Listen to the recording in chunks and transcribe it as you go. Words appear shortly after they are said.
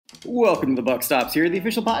Welcome to The Buck Stops Here, the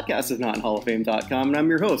official podcast of Notinhalloffame.com, and I'm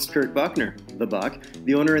your host, Kurt Buckner, The Buck,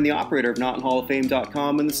 the owner and the operator of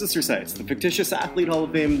Notinhalloffame.com and the sister sites, the Fictitious Athlete Hall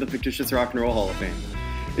of Fame and the Fictitious Rock and Roll Hall of Fame.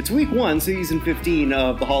 It's week 1, season 15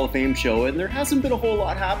 of the Hall of Fame show, and there hasn't been a whole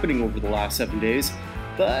lot happening over the last 7 days,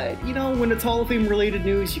 but, you know, when it's Hall of Fame related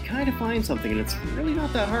news, you kind of find something, and it's really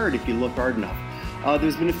not that hard if you look hard enough.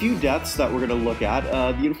 There's been a few deaths that we're going to look at.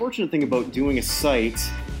 The unfortunate thing about doing a site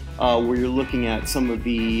where you're looking at some of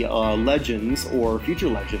the legends, or future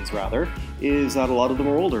legends rather, is that a lot of them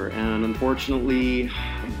are older, and unfortunately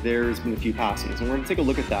there's been a few passings, and we're going to take a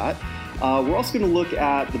look at that. We're also going to look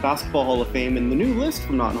at the Basketball Hall of Fame and the new list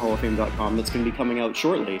from Notinhalloffame.com that's going to be coming out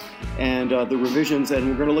shortly, and the revisions, and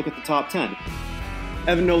we're going to look at the top 10.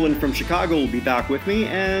 Evan Nolan from Chicago will be back with me,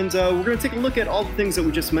 and we're going to take a look at all the things that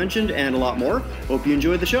we just mentioned and a lot more. Hope you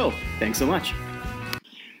enjoyed the show. Thanks so much.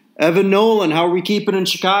 Evan Nolan, how are we keeping in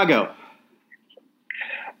Chicago?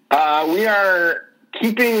 We are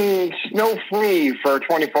keeping snow free for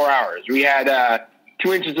 24 hours. We had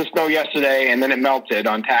 2 inches of snow yesterday, and then it melted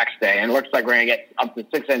on tax day, and it looks like we're going to get up to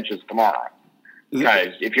 6 inches tomorrow.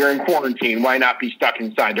 Because if you're in quarantine, why not be stuck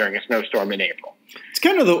inside during a snowstorm in April? It's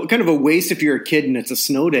kind of a waste if you're a kid and it's a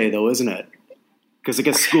snow day, though, isn't it? Because I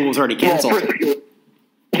guess school was already canceled.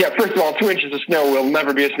 First of all, 2 inches of snow will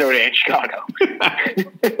never be a snow day in Chicago.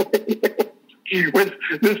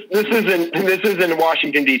 This isn't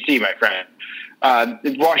Washington, D.C., my friend.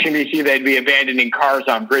 In Washington, D.C., they'd be abandoning cars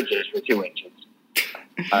on bridges for 2 inches.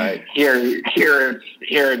 Here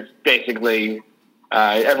it's basically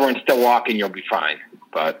everyone's still walking. You'll be fine.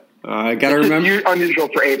 But I gotta remember, unusual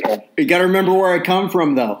for April. You gotta remember where I come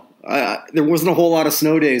from, though. There wasn't a whole lot of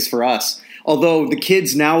snow days for us. Although the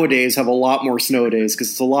kids nowadays have a lot more snow days because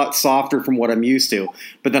it's a lot softer from what I'm used to.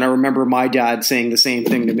 But then I remember my dad saying the same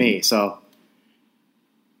thing to me. So,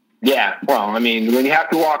 yeah, well, I mean, when you have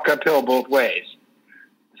to walk uphill both ways,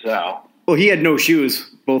 so. Well, he had no shoes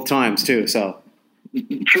both times too. So.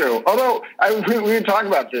 True. Although we were talking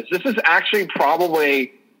about this. This is actually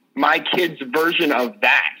probably my kid's version of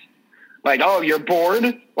that. Like, oh, you're bored?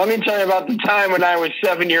 Let me tell you about the time when I was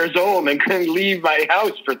 7 years old and couldn't leave my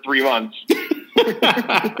house for 3 months.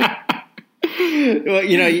 Well,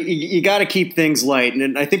 you know, you got to keep things light.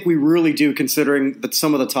 And I think we really do, considering that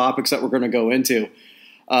some of the topics that we're going to go into.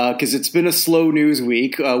 Because it's been a slow news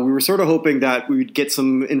week. We were sort of hoping that we'd get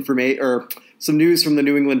some information or some news from the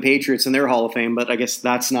New England Patriots and their Hall of Fame, but I guess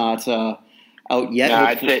that's not out yet. No,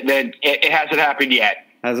 I'd say that it hasn't happened yet.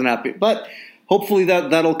 Hasn't happened, but hopefully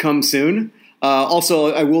that'll come soon.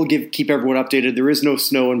 Also, I will keep everyone updated. There is no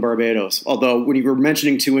snow in Barbados. Although when you were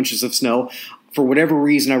mentioning 2 inches of snow, for whatever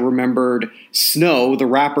reason, I remembered Snow, the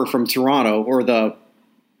rapper from Toronto, or the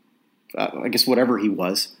I guess whatever he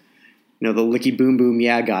was. You know, the licky boom boom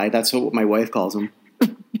yeah guy. That's what my wife calls him.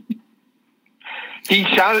 He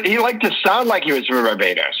liked to sound like he was from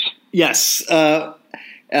Barbados. Yes.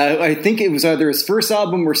 I think it was either his first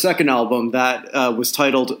album or second album that was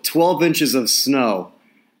titled 12 Inches of Snow.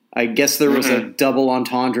 I guess there was a double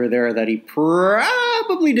entendre there that he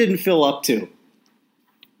probably didn't fill up to.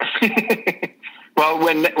 Well,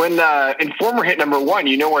 when Informer hit number 1,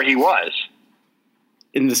 you know where he was.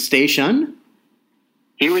 In the station?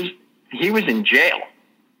 He was in jail.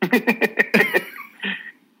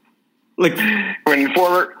 Like when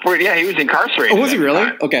Informer, he was incarcerated. Oh, was he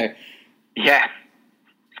really? Okay. Yeah.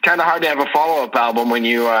 Kind of hard to have a follow-up album when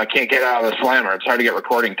you can't get out of the slammer. It's hard to get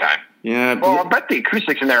recording time. Yeah. Well, I bet the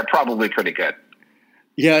acoustics in there are probably pretty good.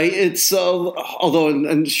 Yeah, it's although,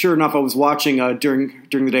 and sure enough, I was watching during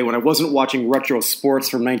the day when I wasn't watching Retro Sports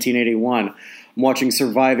from 1981. I'm watching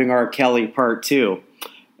Surviving R. Kelly Part 2.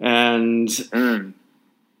 And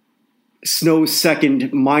Snow's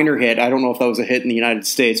second minor hit, I don't know if that was a hit in the United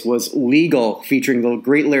States, was Legal, featuring the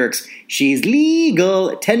great lyrics, "She's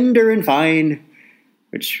legal, tender and fine."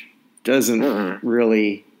 Which doesn't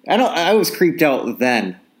really... I was creeped out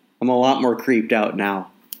then. I'm a lot more creeped out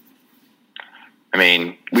now. I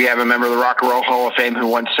mean, we have a member of the Rock and Roll Hall of Fame who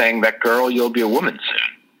once sang, "That girl, you'll be a woman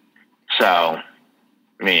soon." So,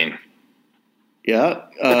 I mean... Yeah.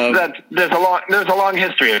 There's a long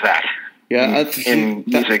history of that. Yeah. In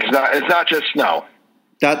music. It's not just Snow.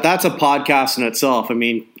 That's a podcast in itself. I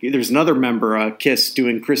mean, there's another member, Kiss,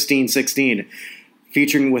 doing Christine 16,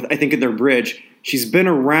 featuring with, I think in their bridge... She's been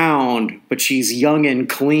around, but she's young and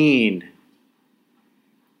clean.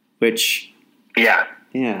 Which... Yeah.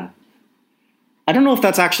 I don't know if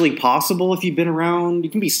that's actually possible if you've been around. You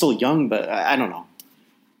can be still young, but I don't know.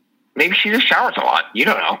 Maybe she just showers a lot. You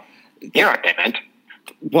don't know. You know what they meant.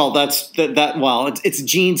 Well, it's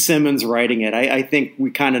Gene Simmons writing it. I think we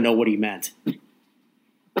kind of know what he meant.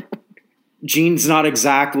 Gene's not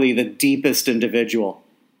exactly the deepest individual.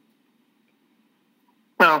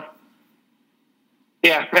 Well,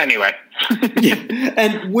 yeah, anyway. Yeah.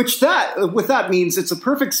 And what that means, it's a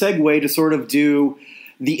perfect segue to sort of do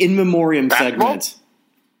the in memoriam segment.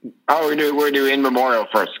 Oh, we're doing in memorial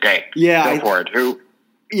first. Okay. Yeah. Go for it. Who?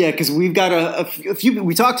 Yeah, because we've got a few.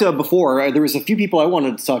 We talked before. There was a few people I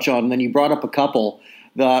wanted to touch on, and then you brought up a couple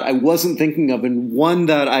that I wasn't thinking of, and one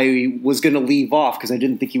that I was going to leave off because I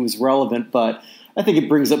didn't think he was relevant, but I think it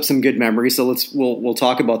brings up some good memories. So we'll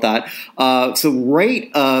talk about that. So right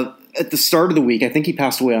at the start of the week, I think he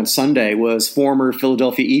passed away on Sunday, was former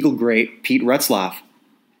Philadelphia Eagle great Pete Retzlaff.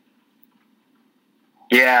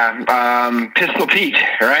 Yeah, Pistol Pete,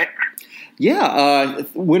 right? Yeah,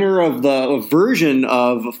 winner of the version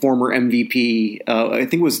of former MVP. I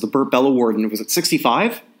think it was the Burt Bell Award, and was it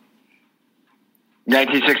 65?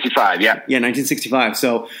 1965, yeah. Yeah, 1965.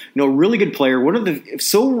 So, really good player.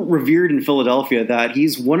 So revered in Philadelphia that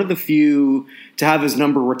he's one of the few to have his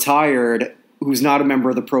number retired who's not a member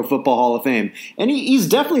of the Pro Football Hall of Fame. And he's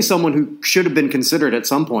definitely someone who should have been considered at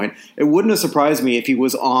some point. It wouldn't have surprised me if he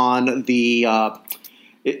was on the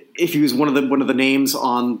if he was one of the names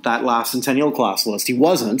on that last Centennial class list. He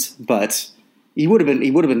wasn't, but he would have been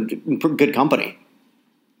in good company.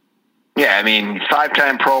 Yeah, I mean,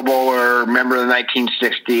 5-time Pro Bowler, member of the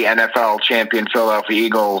 1960 NFL champion Philadelphia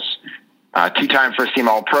Eagles, 2-time first team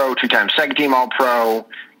All-Pro, 2-time second team All-Pro,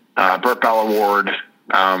 Burt Bell Award.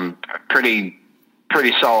 Pretty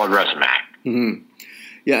solid resume. Mm-hmm.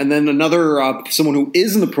 Yeah, and then another someone who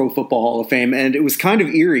is in the Pro Football Hall of Fame, and it was kind of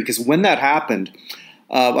eerie because when that happened.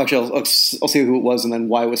 Actually, I'll say who it was and then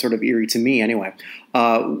why it was sort of eerie to me anyway.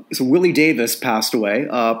 So Willie Davis passed away,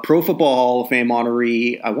 Pro Football Hall of Fame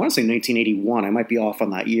honoree, I want to say 1981. I might be off on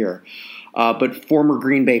that year. But former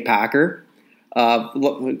Green Bay Packer,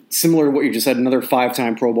 similar to what you just said, another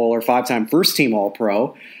 5-time Pro Bowler, 5-time first-team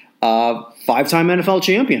All-Pro, 5-time NFL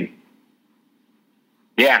champion.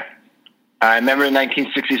 Yeah. I remember the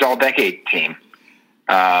 1960s All-Decade team.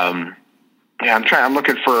 Yeah, I'm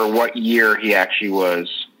looking for what year he actually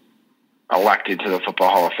was elected to the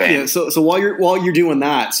Football Hall of Fame. Yeah, so while you're doing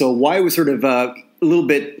that, so why it was sort of a little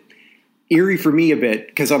bit eerie for me a bit,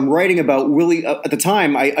 because I'm writing about Willie, at the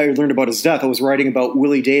time I learned about his death, I was writing about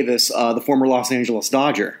Willie Davis, the former Los Angeles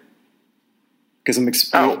Dodger.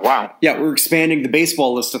 Because oh, wow. Yeah, we're expanding the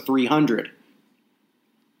baseball list to 300.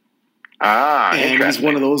 And he's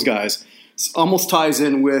one of those guys. It almost ties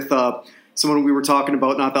in with someone we were talking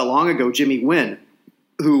about not that long ago, Jimmy Wynn,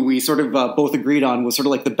 who we sort of both agreed on was sort of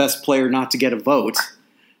like the best player not to get a vote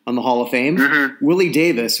on the Hall of Fame. Mm-hmm. Willie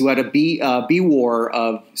Davis, who had a B-WAR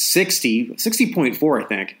of 60.4, I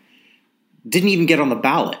think, didn't even get on the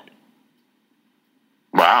ballot.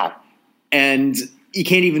 Wow. And you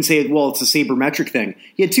can't even say, well, it's a sabermetric thing.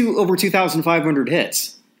 He had over 2,500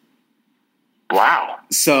 hits. Wow.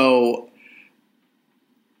 So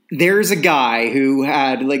there's a guy who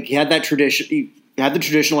had that tradition. He had the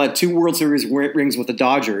traditional, had 2 World Series rings with the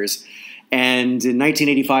Dodgers, and in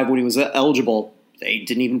 1985 when he was eligible, they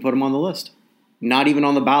didn't even put him on the list, not even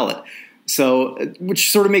on the ballot. So,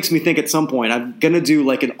 which sort of makes me think at some point I'm going to do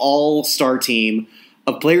like an all-star team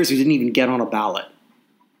of players who didn't even get on a ballot.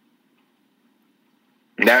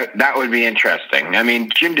 That would be interesting. I mean,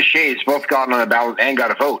 Jim DeShay's both got on the ballot and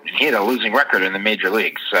got a vote. He had a losing record in the major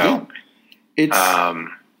leagues, so it's.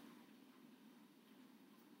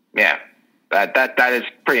 Yeah, that is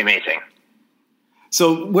pretty amazing.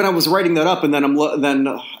 So when I was writing that up, and then then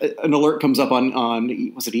an alert comes up on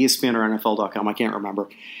was it ESPN or NFL.com? I can't remember.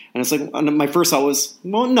 And it's like my first thought was,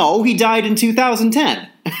 well, no, he died in 2010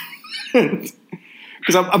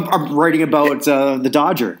 because I'm writing about the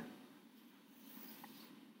Dodger.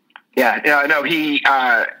 Yeah, no, he.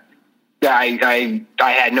 I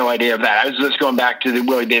had no idea of that. I was just going back to the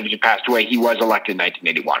Willie Davis who passed away. He was elected in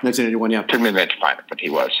 1981. 1981, yeah. Took me a minute to find it, but he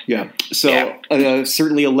was. Yeah. So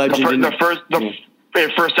certainly a legend. The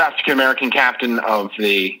first African American captain of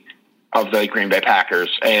the Green Bay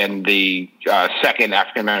Packers, and the second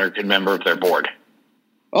African American member of their board.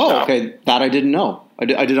 Oh, so. Okay. That I didn't know. I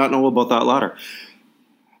did not know about that latter.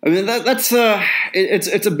 I mean, that's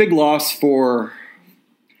it's a big loss for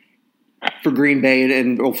Green Bay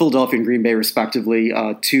and Philadelphia and Green Bay respectively,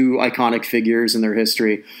 2 iconic figures in their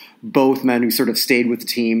history, both men who sort of stayed with the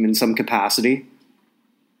team in some capacity.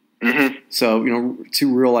 Mm-hmm. So,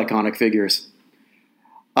 2 real iconic figures.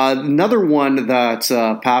 Another one that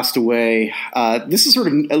passed away, this is sort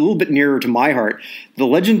of a little bit nearer to my heart, the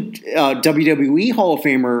legend WWE Hall of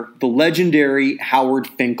Famer, the legendary Howard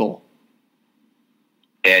Finkel.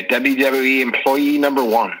 Yeah, WWE employee number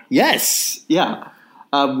 1. Yes, yeah,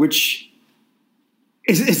 which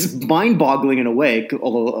It's mind-boggling in a way,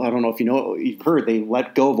 although I don't know if you've heard, they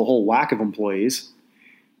let go of a whole whack of employees.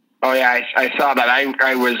 Oh, yeah, I saw that. I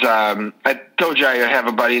told you I have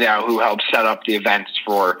a buddy now who helps set up the events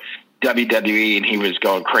for WWE, and he was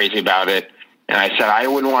going crazy about it. And I said, I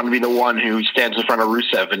wouldn't want to be the one who stands in front of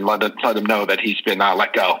Rusev and let him know that he's been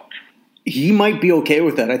let go. He might be okay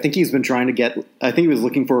with that. I think he's been trying to I think he was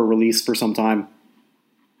looking for a release for some time.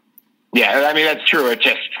 Yeah, I mean, that's true. It's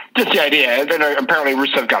just the idea. And then apparently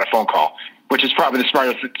Rusev got a phone call, which is probably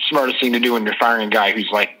the smartest thing to do when you're firing a guy who's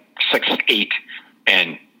like 6'8"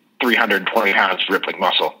 and 320 pounds rippling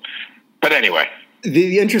muscle. But anyway.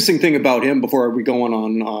 The interesting thing about him, before we go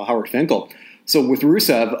on Howard Finkel, so with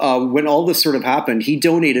Rusev, when all this sort of happened, he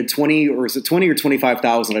donated 20 or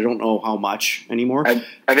 25,000. I don't know how much anymore. I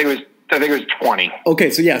think it was 20.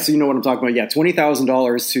 Okay, so you know what I'm talking about. Yeah,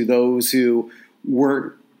 $20,000 to those who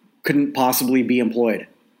couldn't possibly be employed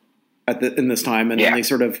in this time, and then they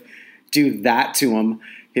sort of do that to him.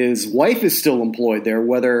 His wife is still employed there,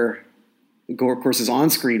 whether, of course, his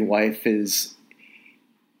on-screen wife is,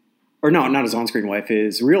 or no, not his on-screen wife.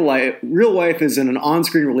 His real wife is in an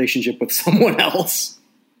on-screen relationship with someone else,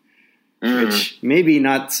 which maybe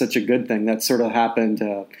not such a good thing. That sort of happened.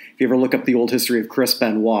 If you ever look up the old history of Chris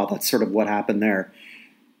Benoit, that's sort of what happened there,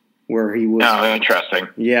 where he was. Oh, interesting.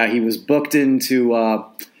 Yeah, he was booked into a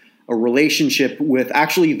relationship with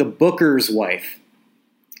actually the Booker's wife,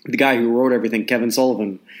 the guy who wrote everything, Kevin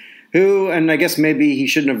Sullivan, who, and I guess maybe he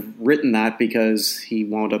shouldn't have written that because he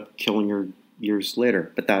wound up killing her years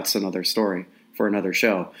later, but that's another story for another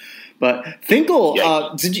show. But Finkel,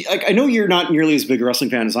 I know you're not nearly as big a wrestling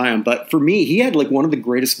fan as I am, but for me, he had like one of the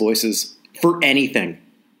greatest voices for anything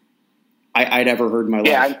I'd ever heard in my life.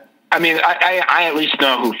 Yeah, I mean, I at least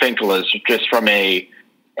know who Finkel is just from a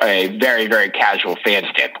very, very casual fan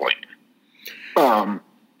standpoint.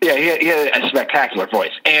 He had a spectacular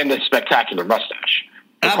voice and a spectacular mustache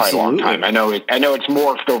for quite a long time. I know it's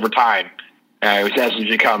morphed over time. It was as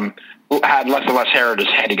he's had less and less hair in his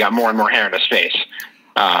head, he got more and more hair in his face.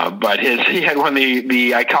 But he had one of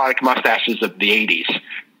the iconic mustaches of the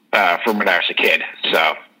 80s from when I was a kid.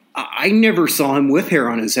 So I never saw him with hair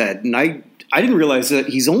on his head, and I didn't realize that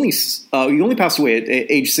he only passed away at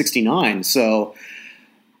age 69. So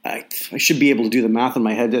I should be able to do the math in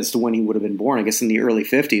my head as to when he would have been born. I guess in the early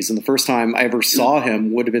 50s, and the first time I ever saw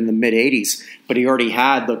him would have been the mid 80s. But he already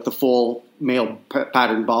had like the full male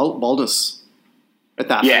pattern baldness at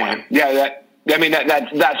that point. Yeah.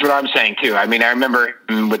 That's what I'm saying too. I mean, I remember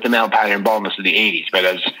with the male pattern baldness of the 80s, but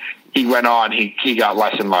as he went on, he got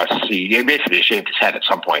less and less. He basically shaved his head at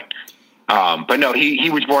some point. But no, he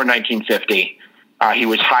was born in 1950. He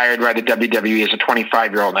was hired by the WWE as a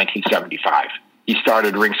 25-year-old in 1975. He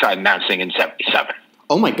started ringside announcing in 77.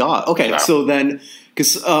 Oh my God. Okay. So then,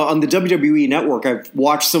 because on the WWE network, I've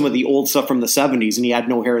watched some of the old stuff from the 70s and he had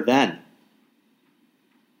no hair then.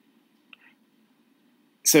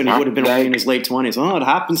 So he would have been in his late 20s. Oh, it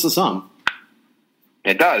happens to some.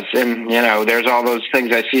 It does. And, there's all those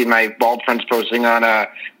things I see my bald friends posting on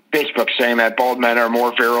Facebook saying that bald men are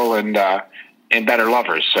more virile and better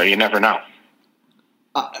lovers. So you never know.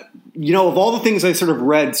 Of all the things I sort of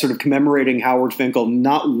read sort of commemorating Howard Finkel,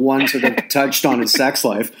 not one sort of touched on his sex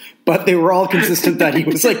life, but they were all consistent that he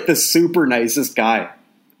was like the super nicest guy.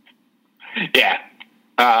 Yeah.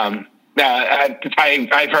 I've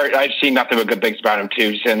seen nothing but good things about him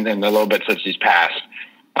too, and the little bit since he's passed.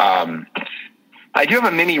 I do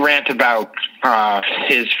have a mini rant about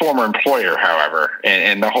his former employer, however,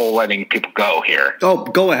 and the whole letting people go here. Oh,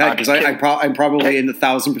 go ahead, because I'm probably in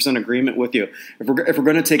 1,000% agreement with you. If we're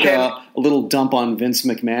going to take a little dump on Vince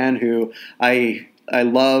McMahon, who I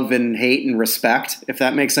love and hate and respect, if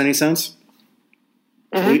that makes any sense.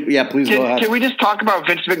 Mm-hmm. Please go ahead. Can we just talk about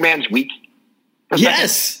Vince McMahon's week?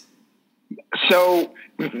 Yes. So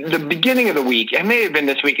the beginning of the week, it may have been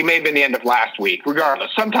this week, it may have been the end of last week,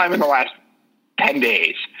 regardless, sometime in the last 10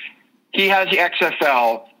 days, he has the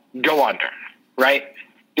XFL go under, right?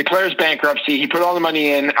 Declares bankruptcy. He put all the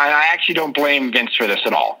money in. I actually don't blame Vince for this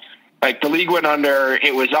at all. Like, the league went under.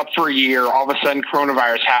 It was up for a year. All of a sudden,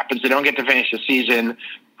 coronavirus happens. They don't get to finish the season.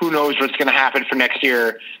 Who knows what's going to happen for next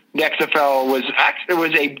year? The XFL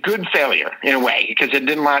was a good failure in a way because it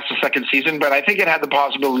didn't last the second season, but I think it had the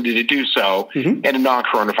possibility to do so in a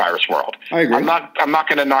non-coronavirus world. I agree. I'm not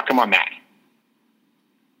going to knock him on that.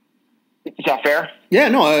 Is that fair? Yeah,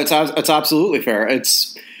 no, it's absolutely fair.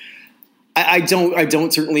 I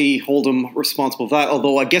don't certainly hold him responsible for that.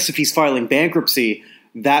 Although I guess if he's filing bankruptcy,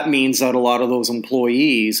 that means that a lot of those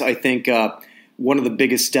employees, I think one of the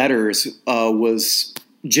biggest debtors was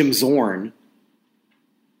Jim Zorn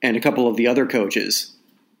and a couple of the other coaches.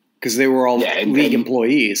 because they were all league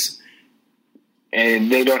employees.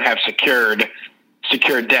 And they don't have secured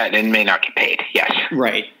debt and may not get paid. Yes.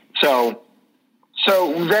 Right. So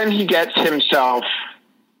then he gets himself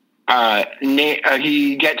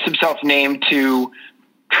named to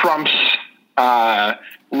Trump's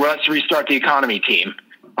let's restart the economy team,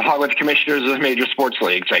 along with commissioners of major sports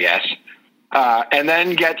leagues, I guess. And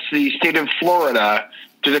then gets the state of Florida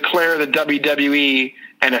to declare the WWE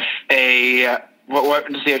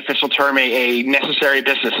what is the official term? A necessary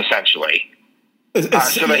business, essentially. So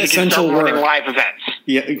that he can start running live events.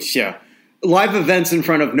 Yeah. Live events in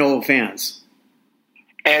front of no fans.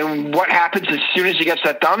 And what happens as soon as he gets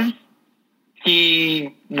that done?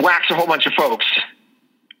 He whacks a whole bunch of folks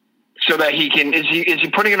so that he can. Is he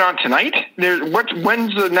putting it on tonight?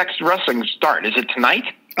 When's the next wrestling start? Is it tonight?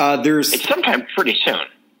 It's sometime pretty soon.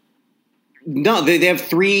 No, they have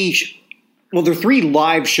three. Well, there are 3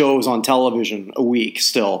 live shows on television a week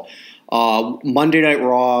still. Monday Night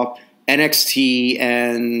Raw, NXT,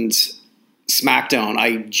 and SmackDown.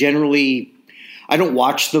 I don't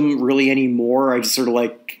watch them really anymore. I just sort of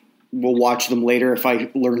will watch them later if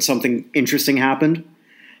I learn something interesting happened.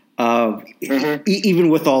 Even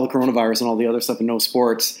with all the coronavirus and all the other stuff and no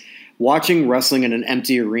sports, watching wrestling in an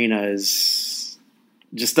empty arena just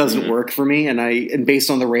doesn't work for me. And based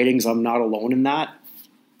on the ratings, I'm not alone in that.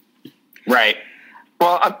 Right.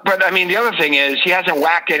 Well, but I mean, the other thing is he hasn't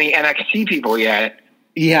whacked any NXT people yet.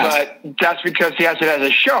 Yes. But that's because he hasn't had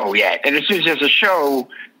a show yet. And as soon as there's a show,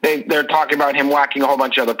 they're talking about him whacking a whole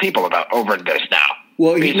bunch of other people over this now.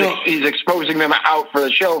 Well, he's exposing them out for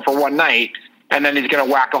the show for one night, and then he's going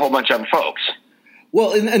to whack a whole bunch of other folks.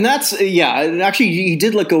 Well, and that's actually, he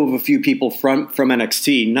did let go of a few people from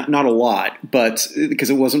NXT, not a lot, but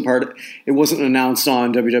because it wasn't announced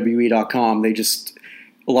on WWE.com.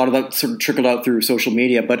 A lot of that sort of trickled out through social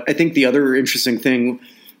media. But I think the other interesting thing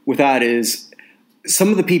with that is some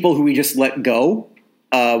of the people who we just let go,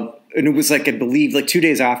 and it was I believe 2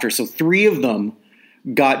 days after. So 3 of them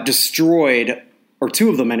got destroyed, or 2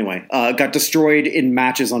 of them anyway, got destroyed in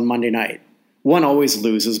matches on Monday night. One always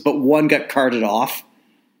loses, but one got carted off.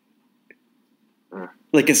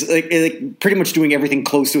 It's pretty much doing everything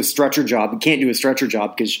close to a stretcher job. You can't do a stretcher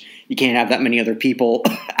job because you can't have that many other people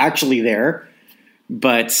actually there.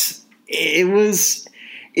 But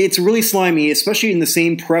it's really slimy, especially in the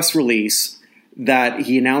same press release that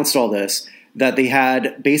he announced all this, that they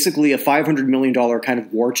had basically a $500 million kind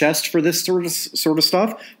of war chest for this sort of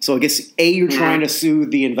stuff. So I guess A, you're trying to sue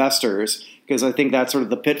the investors, because I think that's sort of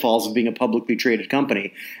the pitfalls of being a publicly traded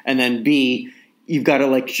company. And then B, you've got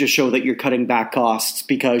to just show that you're cutting back costs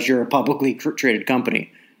because you're a publicly traded company.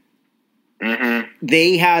 Mm-hmm.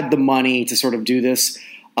 They had the money to sort of do this.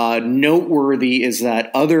 Noteworthy is that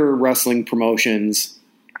other wrestling promotions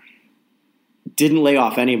didn't lay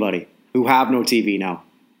off anybody who have no TV now.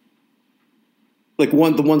 The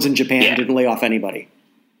ones in Japan didn't lay off anybody.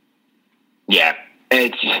 Yeah,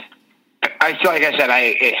 it's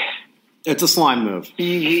a slime move.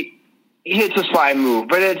 It's a slime move,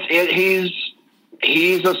 but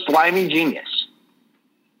he's a slimy genius.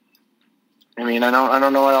 I mean, I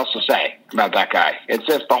don't know what else to say about that guy. It's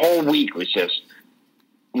just the whole week was just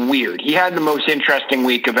weird. He had the most interesting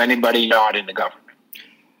week of anybody not in the government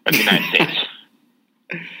of the United States.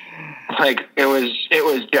 It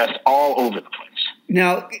was just all over the place.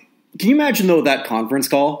 Now, can you imagine though that conference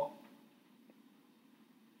call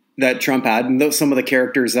that Trump had and some of the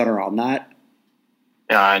characters that are on that?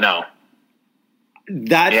 I know.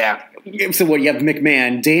 So what, you have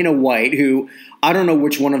McMahon, Dana White, who I don't know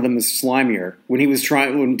which one of them is slimier.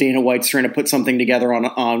 When Dana White's trying to put something together on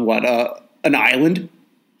an island.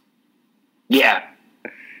 Yeah.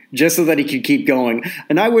 Just so that he could keep going.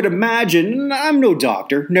 And I would imagine, I'm no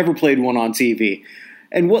doctor, never played one on TV.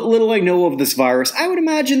 And what little I know of this virus, I would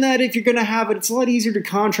imagine that if you're going to have it, it's a lot easier to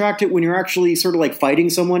contract it when you're actually sort of fighting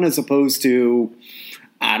someone as opposed to,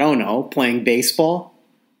 I don't know, playing baseball.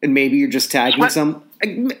 And maybe you're just tagging some.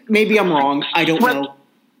 Maybe I'm wrong. I don't know.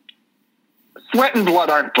 Sweat and blood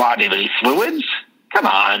aren't bodily fluids. Come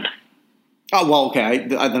on. Oh, well, okay.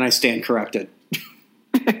 Then I stand corrected.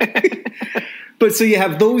 But so you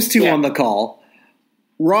have those two on the call.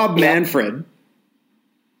 Rob Manfred.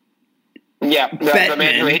 Yeah, the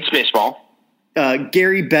man who hates baseball.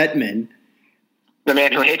 Gary Bettman. The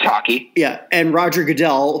man who hates hockey. Yeah, and Roger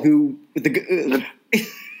Goodell, who... the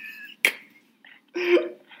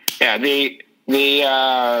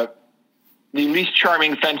least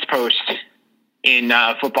charming fence post in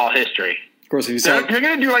football history. Of course, they're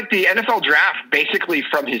going to do the NFL draft basically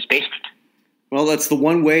from his basement. Well, that's the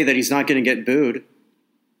one way that he's not going to get booed.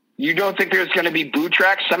 You don't think there's going to be boo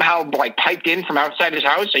tracks somehow like piped in from outside his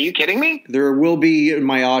house? Are you kidding me? There will be in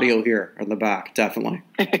my audio here on the back, definitely.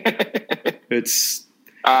 It's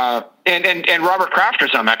and Robert Kraft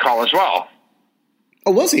was on that call as well.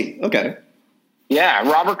 Oh, was he? Okay. Yeah,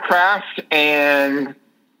 Robert Kraft and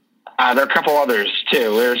there are a couple others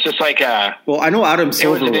too. There's just like well, I know Adam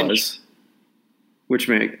Silver was. Which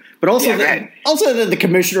make, but also the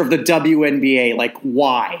commissioner of the WNBA. Like,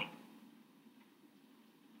 why?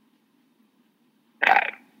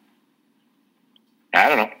 I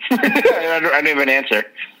don't know. I don't have an answer.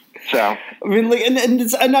 So I mean, like,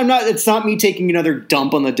 and I'm not. It's not me taking another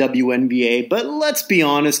dump on the WNBA, but let's be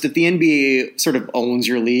honest. If the NBA sort of owns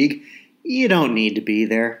your league, you don't need to be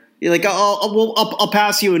there. You're like, I'll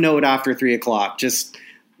pass you a note after 3:00. Just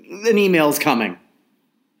an email's coming.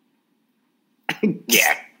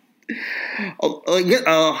 Yeah.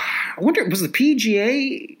 I wonder, was the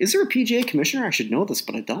PGA? Is there a PGA commissioner? I should know this,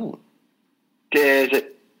 but I don't. Is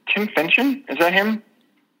it Tim Finchin? Is that him?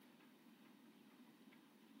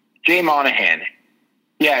 Jay Monahan.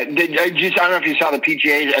 Yeah, I don't know if you saw the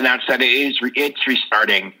PGA announced that it's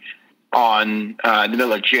restarting on the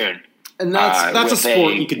middle of June. And that's a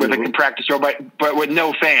sport you could do. With a practice show, but with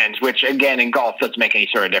no fans, which again in golf doesn't make any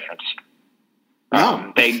sort of difference.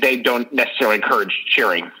 No. They don't necessarily encourage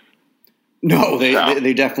cheering. No,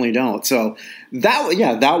 they definitely don't. So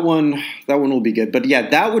that one will be good. But yeah,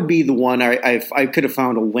 that would be the one I could have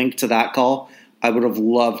found a link to that call. I would have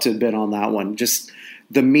loved to have been on that one. Just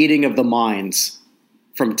the meeting of the minds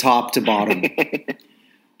from top to bottom.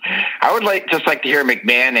 I would like to hear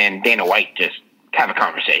McMahon and Dana White just have a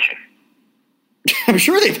conversation. I'm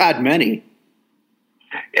sure they've had many.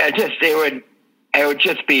 Yeah, it would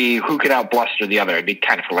just be who could outbluster the other. It'd be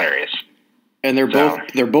kind of hilarious. And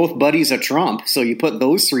they're both buddies of Trump, so you put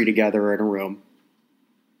those three together in a room.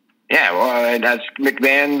 Yeah, well, that's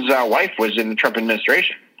McMahon's wife was in the Trump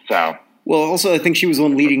administration. So, well, also I think she was the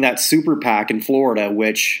one leading that super PAC in Florida,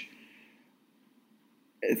 which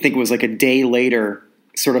I think was like a day later,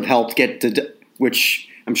 sort of helped get to, which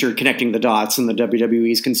I'm sure connecting the dots in the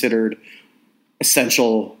WWE is considered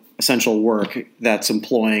essential work that's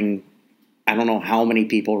employing. I don't know how many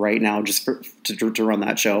people right now just to run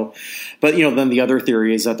that show. But, then the other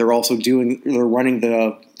theory is that they're running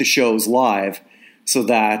the shows live so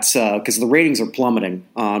that, because the ratings are plummeting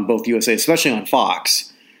on both USA, especially on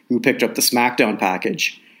Fox, who picked up the SmackDown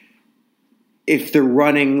package. If they're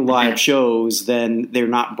running live shows, then they're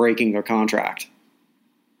not breaking their contract.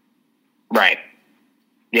 Right.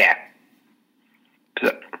 Yeah.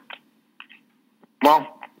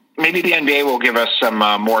 Well, maybe the NBA will give us some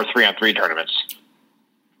more 3-on-3 tournaments.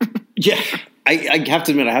 Yeah, I have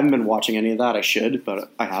to admit I haven't been watching any of that. I should,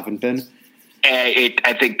 but I haven't been.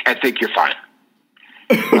 I think you're fine.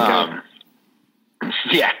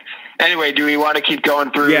 Yeah. Anyway, do we want to keep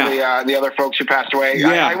going through the other folks who passed away?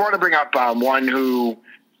 Yeah. I want to bring up one who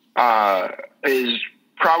is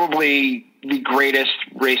probably the greatest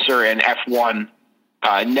racer in F1.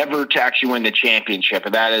 Never to actually win the championship,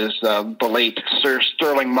 and that is the late Sir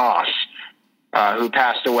Stirling Moss, who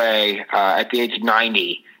passed away at the age of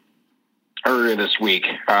 90 earlier this week.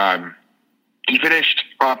 He finished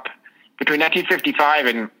up between 1955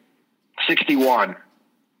 and 61.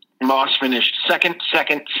 Moss finished second,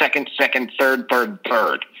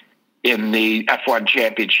 third in the F1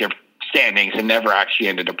 championship standings and never actually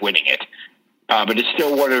ended up winning it. But it's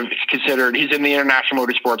still he's in the International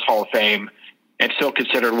Motorsports Hall of Fame, and still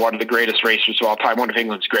considered one of the greatest racers of all time, one of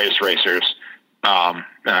England's greatest racers,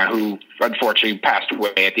 who unfortunately passed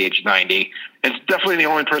away at the age of 90. It's definitely the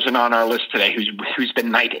only person on our list today who's been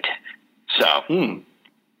knighted. So,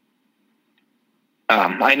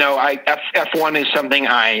 I know F1 is something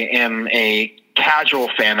I am a casual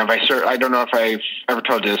fan of. I don't know if I've ever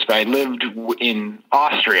told you this, but I lived in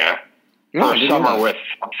Austria for a summer with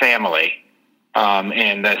family.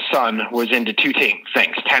 And the son was into two things,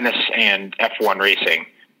 tennis and F1 racing.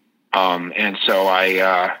 And so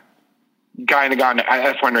I kind of got into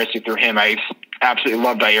F1 racing through him. I absolutely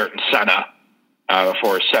loved Ayrton Senna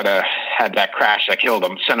before Senna had that crash that killed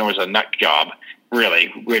him. Senna was a nut job,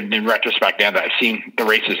 really. In retrospect, now that I've seen the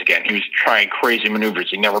races again, he was trying crazy maneuvers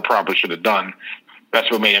he never probably should have done. That's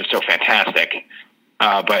what made him so fantastic.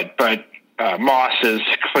 But Moss is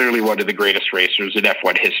clearly one of the greatest racers in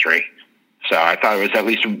F1 history. So I thought it was at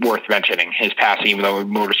least worth mentioning his passing, even though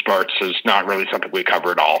motorsports is not really something we cover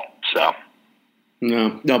at all. So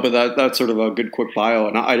no, but that's sort of a good quick bio,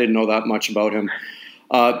 and I didn't know that much about him.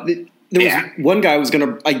 There was one guy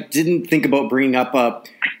I didn't think about bringing up.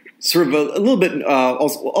 Sort of a little bit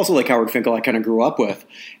also like Howard Finkel, I kind of grew up with,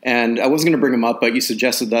 and I wasn't going to bring him up, but you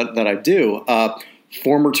suggested that I do.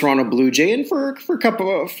 former Toronto Blue Jay, and for a cup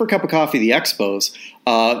of coffee, the Expos.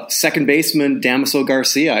 Second baseman Damaso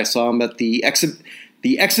Garcia. I saw him at the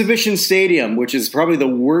Exhibition Stadium, which is probably the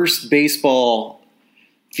worst baseball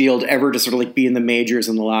field ever to sort of like be in the majors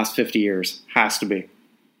in the last 50 years. Has to be.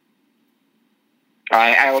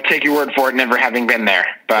 I will take your word for it, never having been there.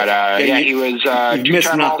 But he was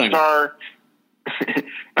two-time All-Star,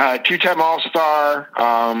 two-time All-Star,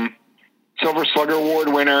 Silver Slugger Award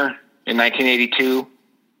winner in 1982.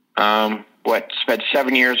 Spent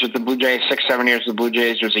 7 years with the Blue Jays, 7 years with the Blue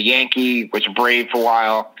Jays. Was a Yankee, was a Brave for a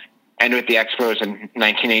while, and with the Expos in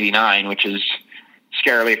 1989, which is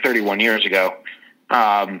scarily 31 years ago.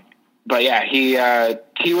 But yeah, he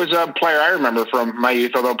was a player I remember from my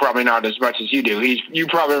youth, although probably not as much as you do. You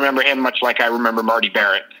probably remember him much like I remember Marty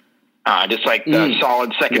Barrett, just like the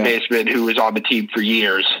solid second baseman who was on the team for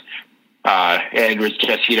years, and was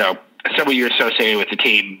just, several years associated with the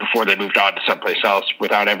team before they moved on to someplace else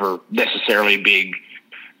without ever necessarily being,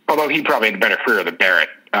 although he probably had a better career than Barrett.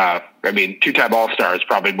 Two-time All-Star is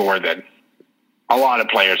probably more than a lot of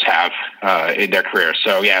players have in their career.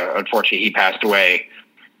 So yeah, unfortunately he passed away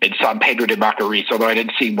in San Pedro de Macorís, although I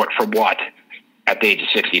didn't see what at the age of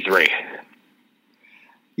 63.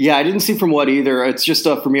 Yeah, I didn't see from what either. It's just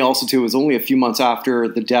for me also too, it was only a few months after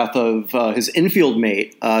the death of his infield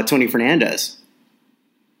mate, Tony Fernandez.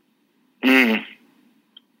 Yeah,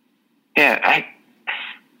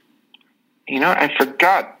 I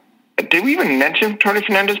forgot. Did we even mention Tony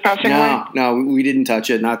Fernandez passing away? No, we didn't touch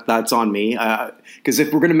it. That's on me. Because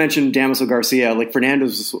if we're going to mention Damaso Garcia, like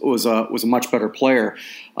Fernandez was a much better player.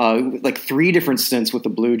 Like 3 different stints with the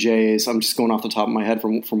Blue Jays. I'm just going off the top of my head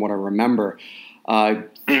from what I remember. I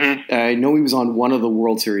know he was on one of the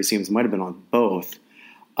World Series teams. It might have been on both.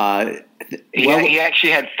 He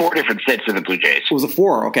actually had 4 different stints in the Blue Jays. It was a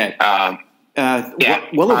 4. Okay.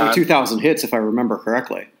 Well over 2,000 hits, if I remember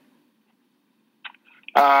correctly.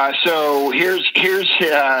 So here's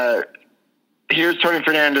Tony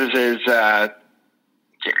Fernandez's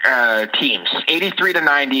teams. 83 to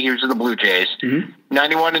 90, he was in the Blue Jays.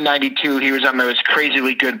 91 to 92, he was on those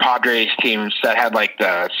crazily good Padres teams that had like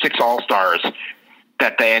the 6 All-Stars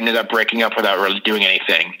that they ended up breaking up without really doing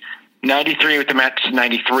anything. 93 with the Mets,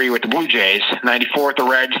 93 with the Blue Jays, 94 with the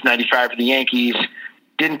Reds, 95 with the Yankees.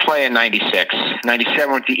 Didn't play in 96.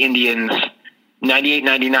 97 with the Indians. 98,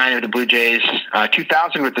 99 with the Blue Jays,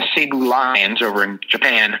 2000 with the Cebu Lions over in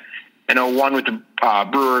Japan, and 01 with the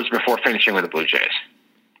Brewers before finishing with the Blue Jays.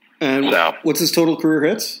 And what's his total career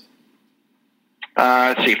hits?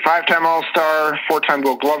 Let's see, 5-time All-Star, 4-time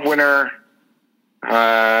Gold Glove winner.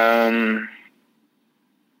 Trying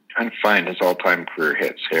to find his all-time career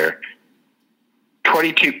hits here.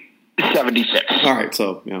 2276. All right,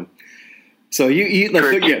 so yeah. So you like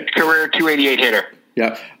career 288 hitter.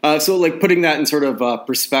 Yeah. So like putting that in sort of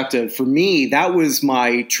perspective, for me, that was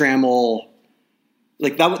my Trammell,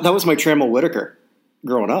 like that was my Trammell Whitaker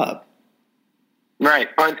growing up. Right.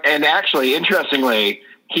 And actually, interestingly,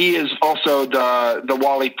 he is also the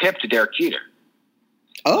Wally Pip to Derek Jeter.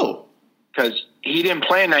 Oh. Because he didn't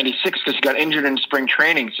play in 96 because he got injured in spring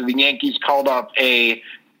training. So the Yankees called up a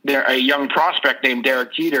young prospect named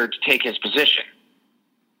Derek Jeter to take his position.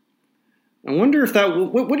 I wonder if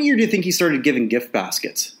what year do you think he started giving gift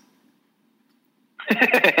baskets?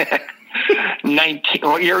 19.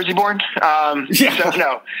 What year was he born? No.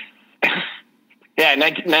 Yeah,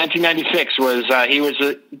 1996 was he was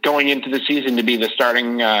going into the season to be the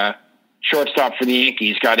starting shortstop for the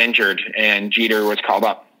Yankees. Got injured, and Jeter was called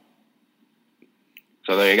up.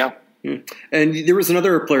 So there you go. And there was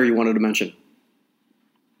another player you wanted to mention.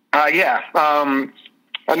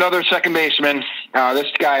 Another second baseman.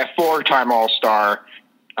 This guy, a 4-time All-Star,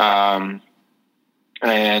 and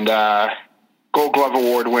Gold Glove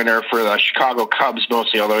Award winner for the Chicago Cubs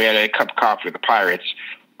mostly, although he had a cup of coffee with the Pirates.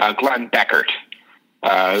 Glenn Beckert,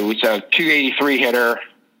 who was a 283 hitter.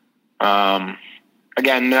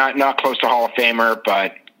 Again, not close to Hall of Famer,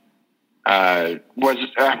 but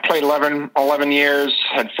played 11 years,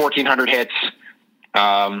 had 1,400 hits,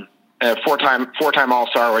 four-time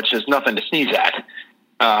All-Star, which is nothing to sneeze at.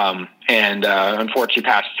 And unfortunately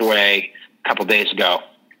passed away a couple days ago, at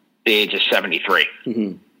the age of 73.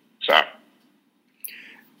 Mm-hmm. So,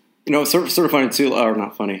 sort of funny too, or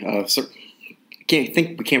not funny. We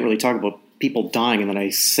can't really talk about people dying, and then I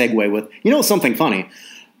segue with something funny.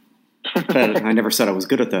 But I never said I was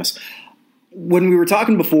good at this. When we were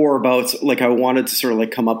talking before about like I wanted to sort of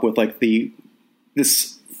like come up with like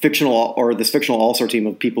this fictional all-star team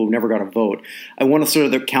of people who never got a vote. I want to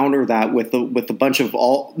sort of counter that with a bunch of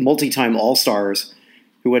multi-time all-stars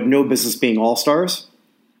who had no business being all-stars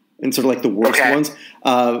and sort of like the worst ones.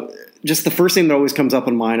 just the first thing that always comes up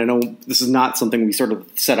in mind, I know this is not something we sort of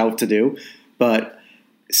set out to do, but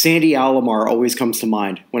Sandy Alomar always comes to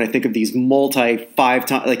mind when I think of these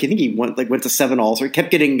multi-5-time, like I think he went to 7 All-Star, he kept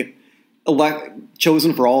getting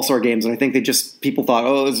chosen for All-Star games, and I think people thought,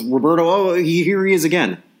 oh, is Roberto, here he is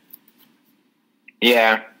again.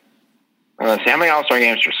 Yeah. How many All-Star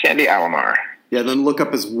games for Sandy Alomar? Yeah, then look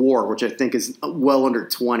up his WAR, which I think is well under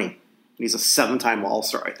 20. He's a 7-time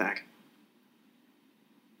All-Star, I think.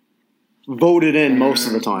 Voted in most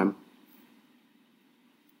of the time.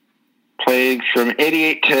 Played from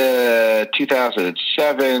 88 to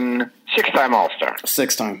 2007. 6-time All-Star.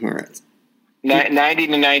 6-time, all right. 90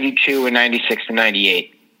 to 92 and 96 to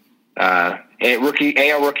 98. AL Rookie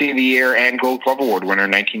of the Year and Gold Glove Award winner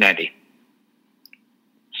in 1990.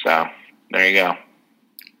 So, there you go.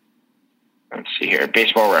 Let's see here.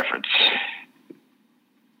 Baseball Reference.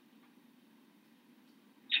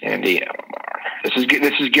 Sandy Alomar. This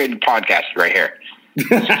is good podcast right here. This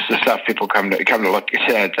is the stuff people come to look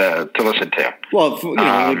to listen to. Well,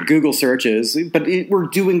 like Google searches, but we're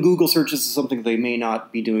doing Google searches of something they may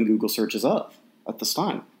not be doing Google searches of at this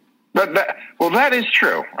time. But that is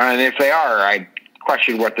true, and if they are, I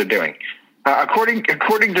question what they're doing. According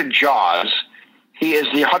to Jaws, he is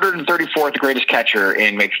the 134th greatest catcher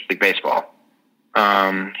in Major League Baseball.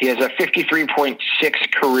 He has a 53.6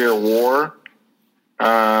 career WAR.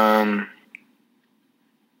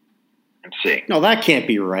 Let's see. No, that can't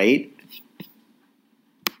be right.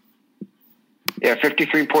 Yeah,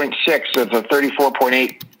 53.6. That's a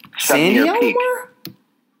 34.8 7-year peak.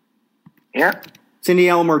 Yeah. Sandy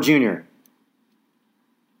Alomar Jr.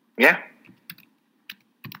 Yeah.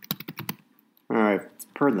 All right.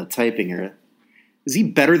 Pardon the typing here. Is he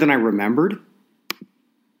better than I remembered?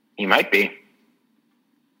 He might be.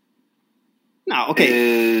 No,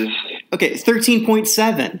 okay. Okay,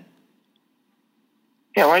 13.7.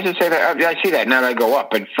 Yeah, why does it say that? I see that now that I go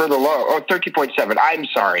up, but further low, 13.7. I'm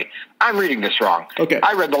sorry. I'm reading this wrong. Okay.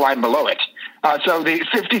 I read the line below it. So the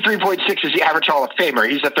 53.6 is the average Hall of Famer.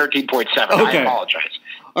 He's a 13.7. Okay. I apologize.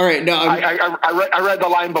 All right. No, I read the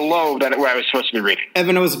line below that where I was supposed to be reading.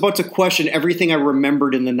 Evan, I was about to question everything I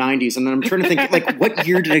remembered in the 90s, and then I'm trying to think, like, what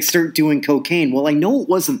year did I start doing cocaine? Well, I know it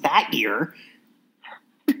wasn't that year.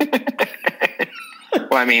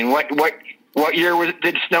 Well, I mean, what year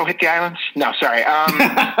did snow hit the islands? No, sorry.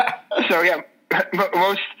 So yeah,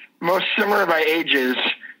 most similar by ages.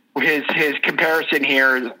 His comparison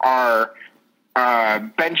here are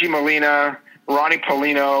Benji Molina, Ronnie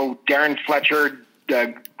Paulino, Darren Fletcher,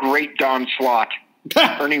 the great Don Slott,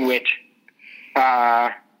 Ernie Witt.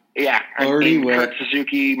 Ernie Witt, Kurt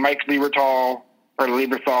Suzuki, Mike Lieberthal,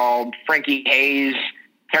 Frankie Hayes,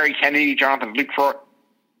 Terry Kennedy, Jonathan Leakford.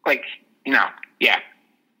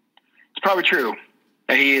 It's probably true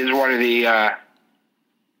that he is one of the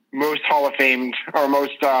most Hall of Famed or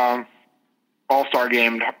most All-Star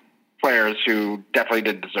gamed players who definitely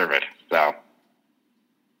did deserve it. So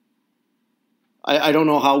I don't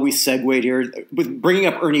know how we segued here with bringing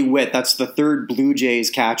up Ernie Witt. That's the third Blue Jays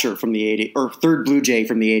catcher from the 80s, or third Blue Jay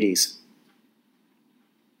from the 80s.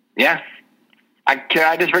 Yeah. Can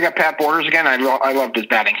I just bring up Pat Borders again? I loved his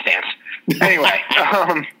batting stance. Anyway.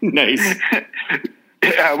 Nice.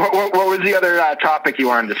 What was the other topic you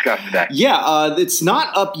wanted to discuss today? Yeah, it's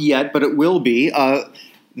not up yet, but it will be.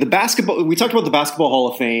 The basketball. We talked about the Basketball Hall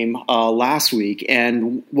of Fame last week,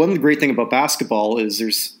 and one of the great things about basketball is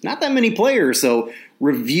there's not that many players, so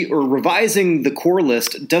revising the core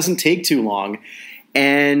list doesn't take too long.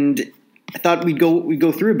 And I thought we'd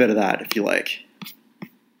go through a bit of that if you like.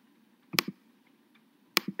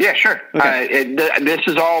 Yeah, sure. Okay. This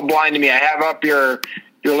is all blind to me. I have up your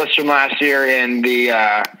list from last year and the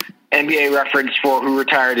NBA reference for who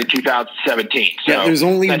retired in 2017. So yeah, there's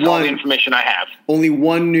only that's all the information I have. Only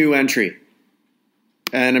one new entry.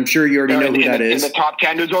 And I'm sure you already know who that is. In the top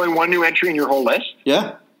 10, there's only one new entry in your whole list?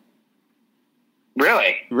 Yeah.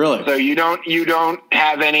 Really? So you don't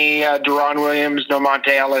have any Deron Williams, no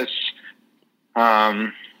Monte Ellis,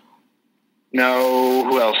 no,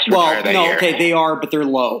 who else retired that year? Okay, they are, but they're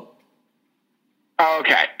low. Oh,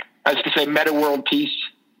 okay. I was going to say Meta World Peace.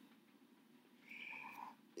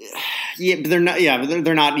 Yeah, but they're not. Yeah, but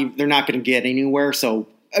they're not going to get anywhere. So,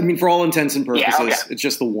 I mean, for all intents and purposes, It's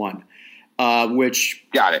just the one. Which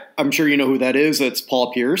got it. I'm sure you know who that is. It's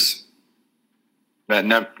Paul Pierce. That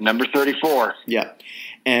number 34. Yeah,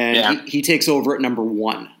 and he takes over at number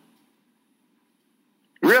 1.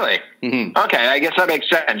 Really? Mm-hmm. Okay, I guess that makes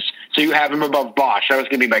sense. So you have him above Bosch. That was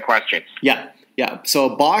going to be my question. Yeah.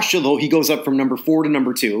 So Bosch, although he goes up from number 4 to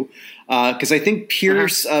number 2, Because I think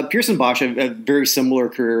Pierce and Bosch have very similar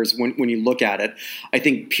careers when you look at it. I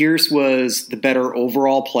think Pierce was the better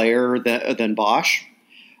overall player than Bosch.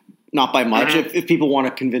 Not by much. If people want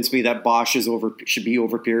to convince me that Bosch should be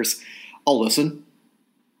over Pierce, I'll listen.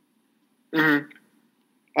 Mm-hmm.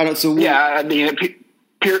 I don't. So yeah, I mean,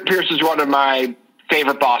 Pierce is one of my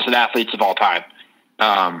favorite Boston athletes of all time.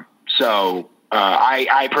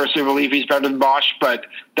 I personally believe he's better than Bosch, but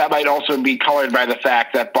that might also be colored by the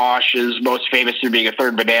fact that Bosch is most famous for being a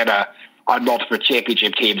third banana on multiple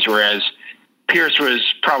championship teams, whereas Pierce was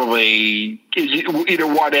probably either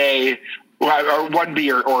 1A or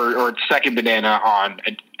 1B or second banana on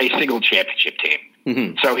a single championship team.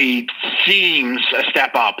 Mm-hmm. So he seems a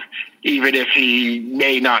step up, even if he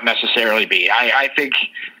may not necessarily be. I think,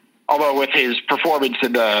 although with his performance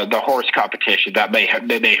in the horse competition, that may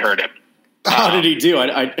hurt him. How did he do?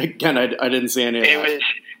 I didn't see any of that.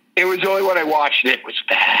 It was only when I watched it was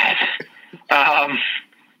bad.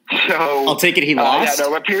 So I'll take it he lost?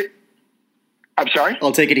 I'm sorry?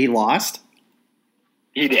 I'll take it he lost?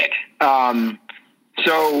 He did. I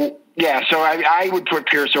would put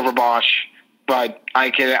Pierce over Bosch, but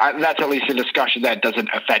that's at least a discussion that doesn't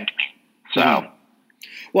offend me. So,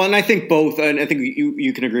 Well, and I think both, and I think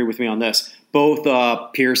you can agree with me on this, both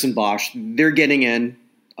Pierce and Bosch, they're getting in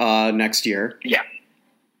next year. Yeah.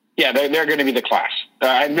 Yeah, they're going to be the class. There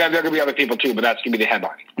are going to be other people too, but that's going to be the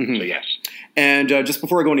headline. Mm-hmm. So, yes. And just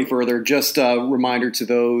before I go any further, just a reminder to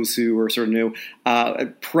those who are sort of new.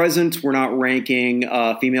 At present, we're not ranking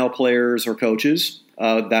female players or coaches.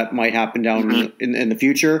 That might happen down in the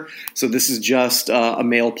future. So this is just a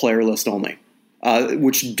male player list only,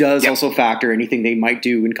 which does also factor anything they might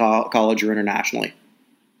do in college or internationally.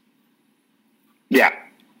 Yeah.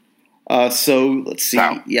 So let's see.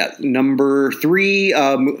 Wow. Yeah, number 3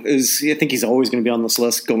 is, I think he's always going to be on this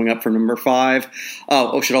list, going up from number 5.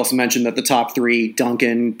 I should also mention that the top 3,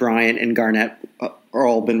 Duncan, Bryant, and Garnett, have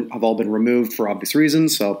all been removed for obvious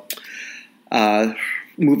reasons. So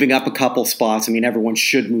moving up a couple spots, I mean, everyone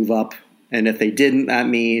should move up, and if they didn't, that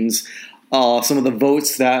means some of the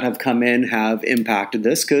votes that have come in have impacted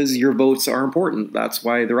this because your votes are important. That's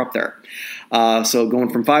why they're up there. So going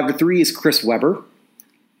from 5 to 3 is Chris Webber,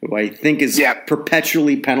 who I think is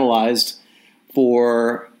perpetually penalized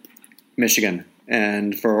for Michigan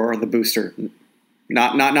and for the booster.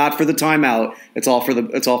 Not for the timeout. It's all for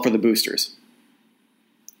the boosters.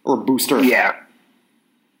 Or booster. Yeah.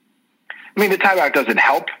 I mean, the timeout doesn't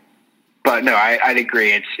help, but no, I'd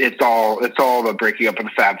agree. It's all the breaking up of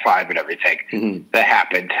the Fab Five and everything that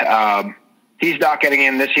happened. He's not getting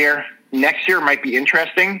in this year. Next year might be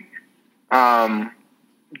interesting.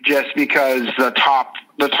 Just because the top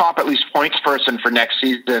at least points person for next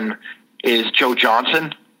season is Joe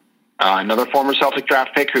Johnson, another former Celtic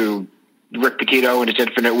draft pick who Rick Pitino in his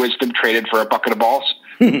infinite wisdom traded for a bucket of balls.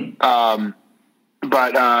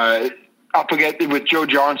 But up against with Joe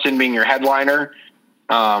Johnson being your headliner,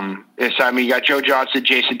 you got Joe Johnson,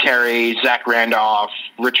 Jason Terry, Zach Randolph,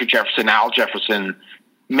 Richard Jefferson, Al Jefferson.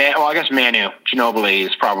 I guess Manu Ginobili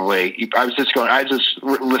is probably. I just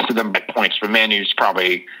listed them by points, but Manu's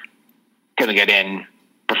probably going to get in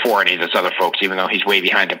before any of those other folks, even though he's way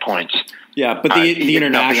behind in points. Yeah, but the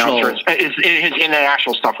international, his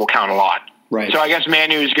international stuff will count a lot. Right. So I guess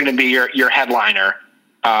Manu is going to be your headliner.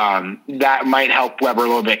 That might help Weber a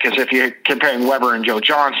little bit because if you're comparing Weber and Joe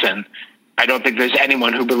Johnson, I don't think there's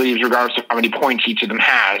anyone who believes, regardless of how many points each of them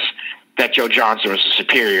has, that Joe Johnson was a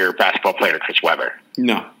superior basketball player to Chris Webber.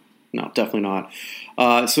 No, definitely not.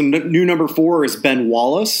 So new number 4 is Ben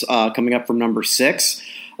Wallace, coming up from number 6.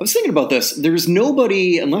 I was thinking about this. There's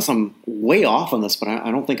nobody, unless I'm way off on this, but I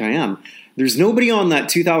don't think I am. There's nobody on that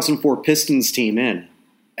 2004 Pistons team in.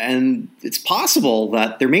 And it's possible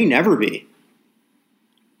that there may never be.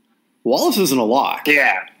 Wallace isn't a lock.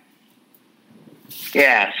 Yeah.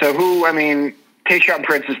 Yeah, so Tayshaun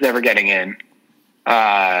Prince is never getting in.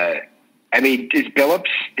 Is Billups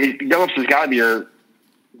has got to be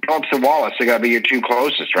Billups and Wallace have got to be your 2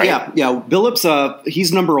 closest, right? Yeah. Billups,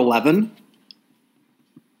 he's number 11.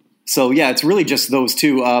 So, yeah, it's really just those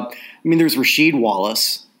 2. There's Rasheed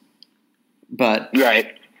Wallace, but...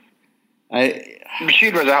 Right.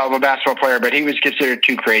 Rasheed was a hell of a basketball player, but he was considered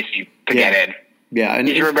too crazy to get in. Yeah. And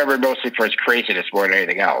he's remembered mostly for his craziness more than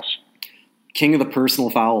anything else. King of the personal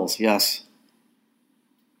fouls, yes.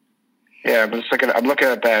 Yeah, I'm looking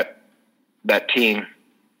at that team.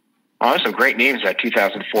 Oh, there's some great names that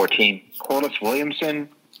 2014. Corliss Williamson.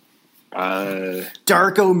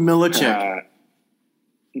 Darko Milicic.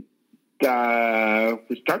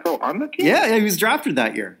 Was Darko on the team? Yeah, he was drafted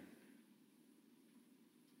that year.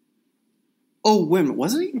 Oh, wait,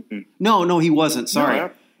 was he? Mm-hmm. No, he wasn't.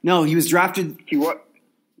 Sorry. No, he was drafted. He what?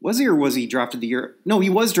 Was he or was he drafted the year? No, he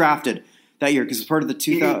was drafted that year because it's part of the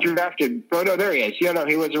 2000. He was drafted. Oh, no, there he is. Yeah, no,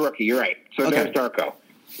 he was a rookie. You're right. So there's Darko.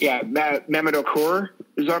 Yeah, Mehmet Okur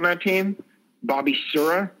is on that team. Bobby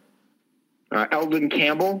Sura. Eldon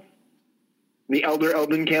Campbell. The elder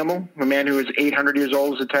Eldon Campbell, a man who was 800 years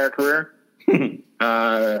old his entire career.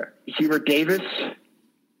 Hubert Davis.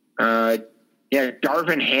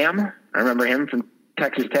 Darvin Ham. I remember him from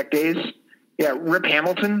Texas Tech days. Yeah, Rip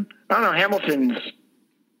Hamilton. I don't know. Hamilton's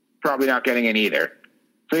probably not getting in either.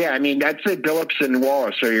 So, yeah, I mean, I'd say Billups and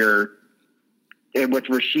Wallace are with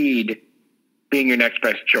Rashid being your next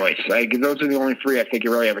best choice. Those are the only three I think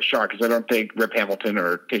you really have a shot because I don't think Rip Hamilton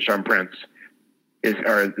or Tayshaun Prince is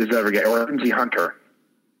ever getting, or Lindsey Hunter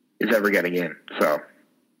is ever getting in. So,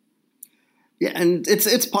 yeah, and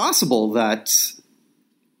it's possible that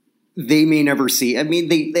they may never see. I mean,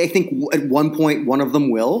 they think at one point one of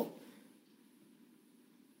them will.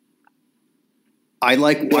 I'd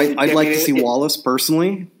like to see Wallace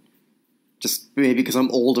personally, just maybe because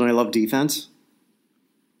I'm old and I love defense.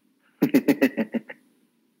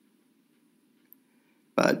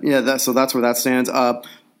 But yeah, that's where that stands.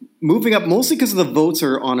 Moving up, mostly because the votes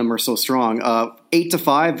on him are so strong.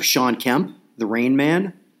 8-5, Sean Kemp, the Rain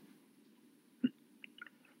Man.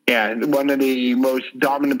 Yeah, one of the most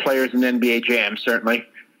dominant players in NBA Jam, certainly.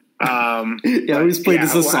 He's played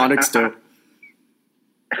as the Sonics too.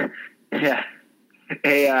 Yeah.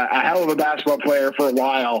 A hell of a basketball player for a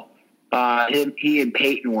while. He and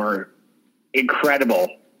Peyton were incredible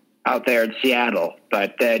out there in Seattle,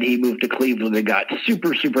 but then he moved to Cleveland and got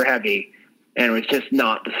super, super heavy and was just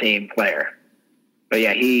not the same player. But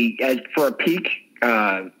yeah, for a peak,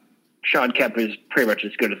 Sean Kemp is pretty much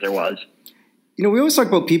as good as there was. You know, we always talk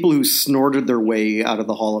about people who snorted their way out of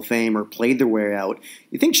the Hall of Fame or played their way out.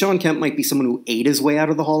 You think Sean Kemp might be someone who ate his way out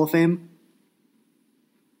of the Hall of Fame?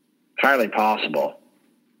 Entirely possible.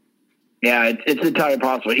 Yeah, it's entirely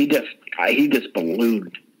possible. He just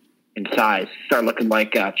ballooned in size. Started looking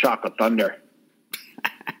like Chocolate Thunder.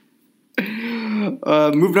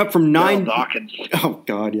 Moving up from 9. Dawkins. Oh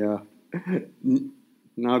God, yeah.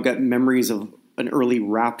 Now I've got memories of an early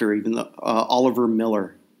Raptor, even Oliver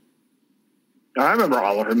Miller. I remember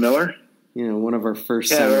Oliver Miller. You know, one of our first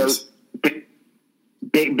centers.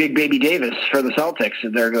 Big Baby Davis for the Celtics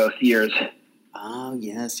in those years. Oh,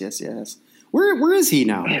 yes. Where is he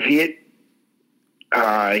now? He's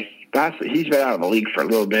been out of the league for a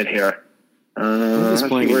little bit here. He's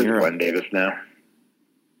playing in Europe. Glenn Davis now?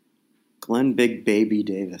 Glenn Big Baby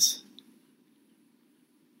Davis.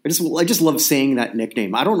 I just love saying that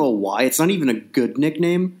nickname. I don't know why. It's not even a good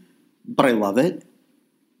nickname, but I love it.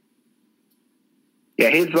 Yeah,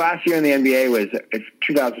 his last year in the NBA was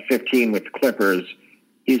 2015 with the Clippers.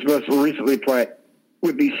 He's most recently played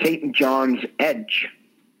with the St. John's Edge,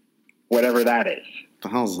 whatever that is. The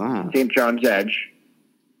hell's that? St. John's Edge.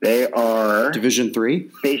 They are Division III,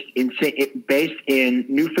 based in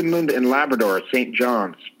Newfoundland and Labrador. St.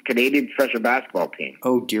 John's, Canadian professional basketball team.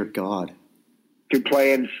 Oh dear God! To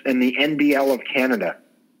play in the NBL of Canada.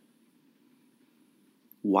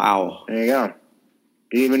 Wow! There you go.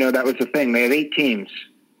 Didn't even know that was a thing. They have 8 teams.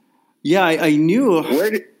 Yeah, I knew.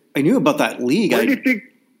 I knew about that league.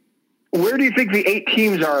 Where do you think the 8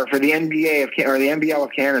 teams are for the NBA or the NBL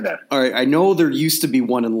of Canada? All right, I know there used to be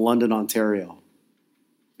one in London, Ontario.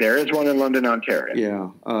 There is one in London, Ontario. Yeah,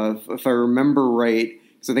 if I remember right,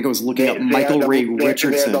 because I think I was looking up Michael Ray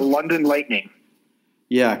Richardson. They're the London Lightning.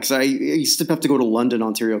 Yeah, because I used to have to go to London,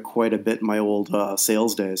 Ontario quite a bit in my old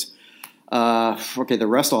sales days. Okay, the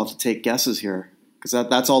rest I'll have to take guesses here. Because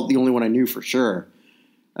that's the only one I knew for sure.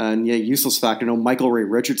 And yeah, useless fact, I know Michael Ray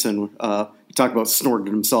Richardson, he talked about snorting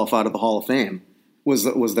himself out of the Hall of Fame,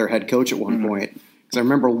 was their head coach at one point. Because I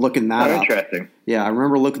remember looking that up. Interesting. Yeah, I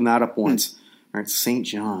remember looking that up once. All right, St.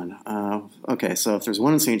 John. Okay, so if there's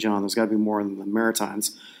one in St. John, there's got to be more in the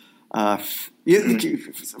Maritimes.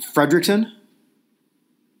 Fredericton?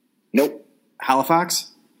 Nope.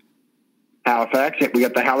 Halifax? Halifax. We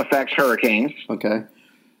got the Halifax Hurricanes. Okay.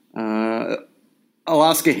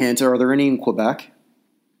 Alaska hint, are there any in Quebec?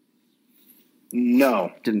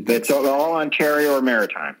 No. They're all Ontario or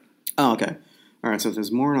Maritime. Oh, okay. All right, so if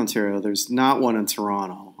there's more in Ontario, there's not one in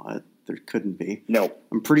Toronto. There couldn't be. Nope.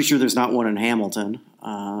 I'm pretty sure there's not one in Hamilton.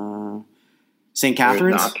 St.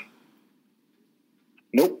 Catharines? There's not.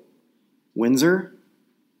 Nope. Windsor?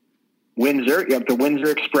 Windsor. You have the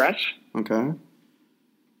Windsor Express. Okay. All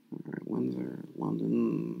right, Windsor,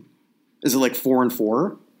 London. Is it like 4 and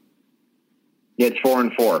 4? Yeah, it's 4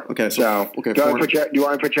 and 4. Okay, so do you want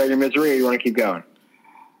to put you out of your misery, or you want to keep going?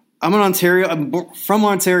 I'm in Ontario. I'm from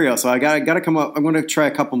Ontario, so I got to come up. I'm going to try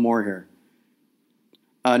a couple more here.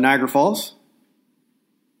 Niagara Falls?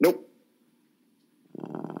 Nope.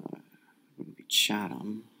 Wouldn't be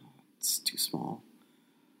Chatham. It's too small.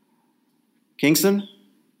 Kingston?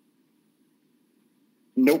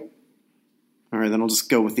 Nope. All right, then I'll just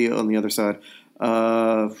go with on the other side.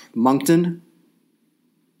 Moncton?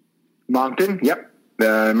 Moncton, yep.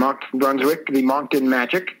 The Moncton, Brunswick, the Moncton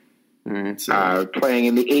Magic. All right. So, playing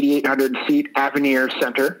in the 8,800-seat Avenir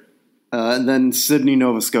Centre. And then Sydney,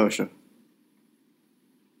 Nova Scotia.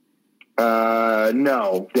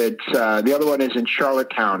 No. It's, the other one is in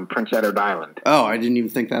Charlottetown, Prince Edward Island. Oh, I didn't even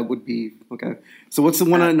think that would be... Okay. So what's the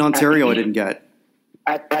one in Ontario I didn't get?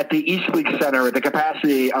 At the East League Centre with a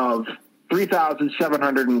capacity of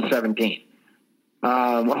 3,717.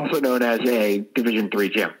 Also known as a Division III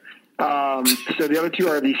gym. So the other two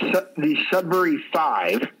are the Sudbury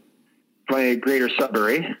 5, playing Greater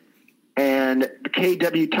Sudbury, and the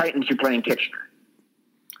KW Titans who play in Kitchener.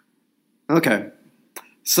 Okay.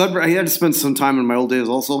 Sudbury, I had to spend some time in my old days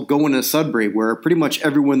also going to Sudbury, where pretty much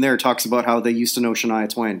everyone there talks about how they used to know Shania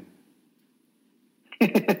Twain.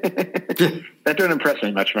 That don't impress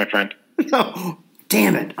me much, my friend. No,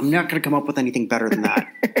 damn it. I'm not going to come up with anything better than that.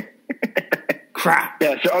 Crap.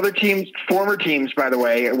 Yeah, so other teams, former teams, by the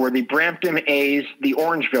way, were the Brampton A's, the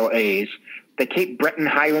Orangeville A's, the Cape Breton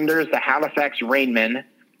Highlanders, the Halifax Rainmen,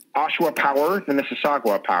 Oshawa Power, the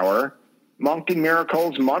Mississauga Power, Moncton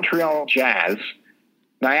Miracles, Montreal Jazz,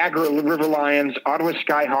 Niagara River Lions, Ottawa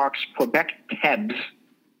Skyhawks, Quebec Tebs,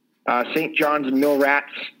 St. John's Mill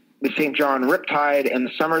Rats, the St. John Riptide, and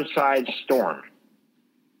the Summerside Storm.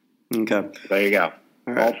 Okay. There you go.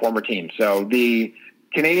 All former teams. So the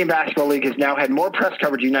Canadian Basketball League has now had more press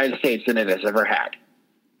coverage in the United States than it has ever had.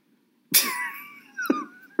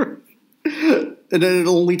 And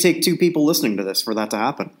it'll only take 2 people listening to this for that to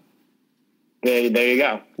happen. There you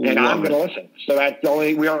go. And I'm going to listen. So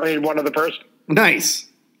we only need one other person. Nice.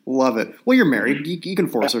 Love it. Well, you're married. You can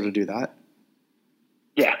force her to do that.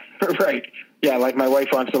 Yeah, right. Yeah, like my wife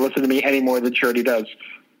wants to listen to me any more than Shirley does.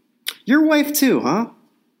 Your wife too, huh?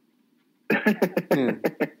 Yeah.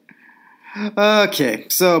 Okay,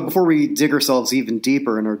 so before we dig ourselves even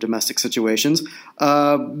deeper in our domestic situations,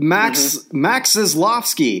 Max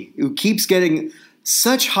Zlofsky, who keeps getting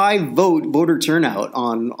such high voter turnout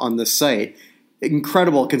on this site,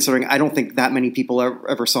 incredible considering I don't think that many people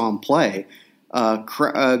ever saw him play.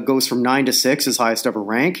 Goes from 9 to 6, his highest ever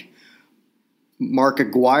rank. Mark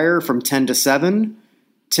Aguirre from 10 to 7.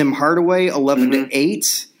 Tim Hardaway 11 to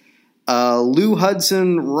 8. Lou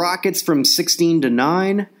Hudson Rockets from 16 to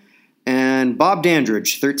 9. And Bob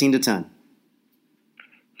Dandridge, 13 to 10.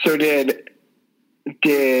 So did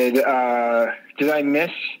I miss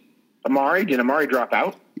Amari? Did Amari drop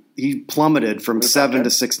out? He plummeted from 7 to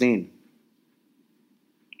 16.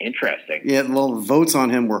 Interesting. Yeah, well, the votes on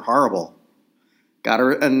him were horrible. I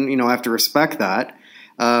have to respect that.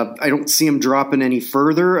 I don't see him dropping any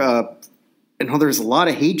further. I know there's a lot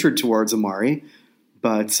of hatred towards Amari,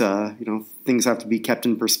 but things have to be kept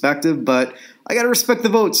in perspective. But I got to respect the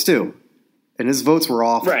votes too, and his votes were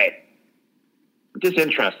awful. Right. Just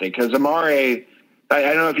interesting because Amari. I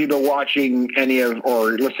don't know if you've been watching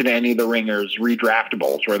or listening to any of the Ringers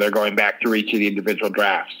redraftables where they're going back through each of the individual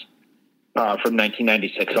drafts from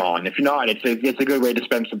 1996 on. If not, it's a good way to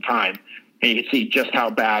spend some time. And you can see just how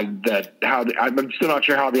bad I'm still not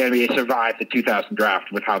sure how the NBA survived the 2000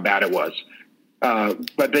 draft with how bad it was.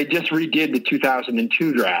 But they just redid the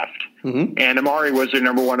 2002 draft, and Amari was their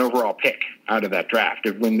number 1 overall pick out of that draft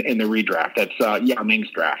in the redraft. That's Yao Ming's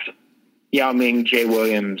draft. Yao Ming, Jay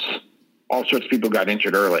Williams, all sorts of people got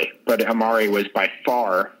injured early, but Amari was by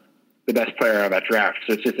far the best player out of that draft.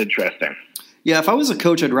 So it's just interesting. Yeah, if I was a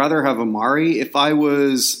coach, I'd rather have Amari. If I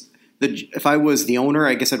was the owner,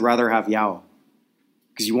 I guess I'd rather have Yao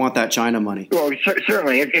because you want that China money. Well,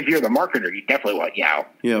 certainly, if you're the marketer, you definitely want Yao.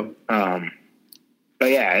 Yeah. But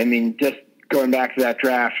yeah, I mean, just going back to that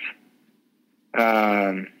draft,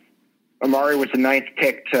 Amari was the 9th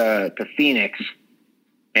pick to Phoenix,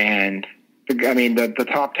 and the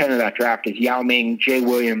top 10 of that draft is Yao Ming, Jay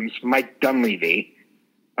Williams, Mike Dunleavy,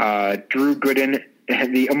 Drew Gooden,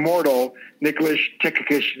 and the immortal Nicholas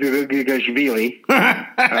Tikashvili. I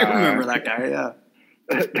remember that guy,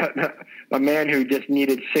 yeah. A man who just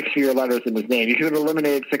needed 6 fewer letters in his name. You could have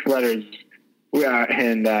eliminated 6 letters,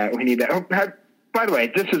 and we need that. Oh, by the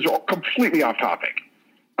way, this is completely off topic.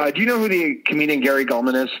 Do you know who the comedian Gary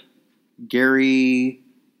Gulman is? Gary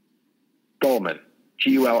Gulman.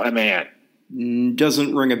 Gulman.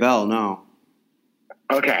 Doesn't ring a bell, no.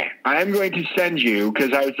 Okay. I'm going to send you, because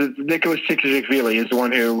Nicholas Tikashvili is the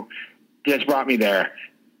one who just brought me there.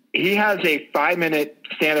 He has a 5-minute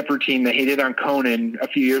stand-up routine that he did on Conan a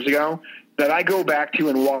few years ago that I go back to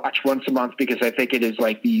and watch once a month because I think it is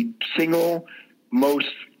like the single most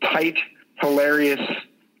tight, hilarious,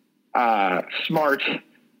 smart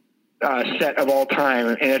set of all time.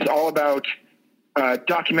 And it's all about a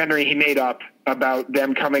documentary he made up about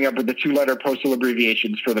them coming up with the 2-letter postal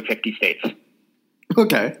abbreviations for the 50 states.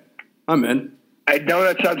 Okay. I'm in. I know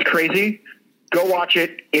that sounds crazy. Go watch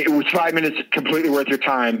it. It was 5 minutes, completely worth your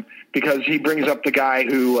time, because he brings up the guy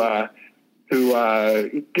who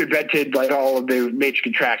invented like all of the major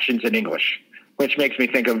contractions in English, which makes me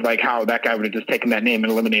think of like how that guy would have just taken that name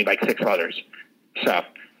and eliminated like 6 letters. So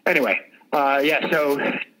anyway, so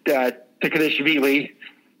Tikadishvili,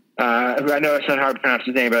 I know it's not hard to pronounce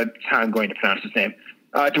his name, but it's how I'm going to pronounce his name.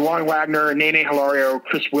 DeJuan Wagner, Nene Hilario,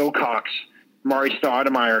 Chris Wilcox, Mari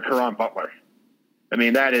Stoudemire, Caron Butler. I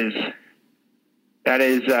mean, it's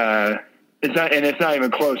not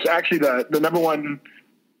even close. Actually, the number one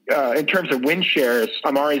in terms of win shares,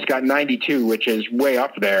 Amari's got 92, which is way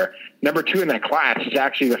up there. Number 2 in that class is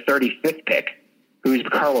actually the 35th pick, who's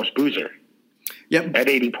Carlos Boozer. Yep. At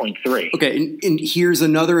 80.3. Okay, and here's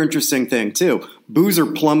another interesting thing too. Boozer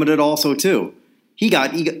plummeted also too. He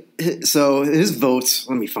got so his votes.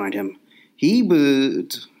 Let me find him. He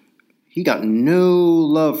got no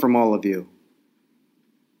love from all of you.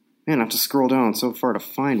 Man, I have to scroll down so far to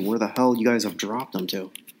find where the hell you guys have dropped them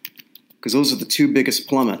to. Because those are the 2 biggest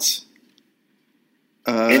plummets.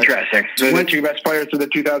 Interesting. So the 2 best players of the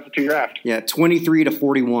 2002 draft. Yeah, 23 to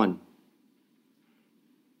 41.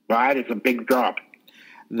 That is a big drop.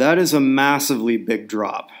 That is a massively big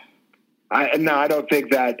drop. I don't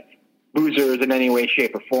think that Boozer is in any way,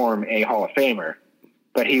 shape, or form a Hall of Famer,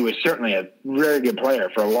 but he was certainly a very good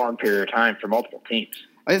player for a long period of time for multiple teams.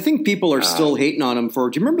 I think people are still hating on him for.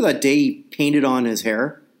 Do you remember that day he painted on his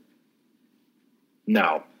hair?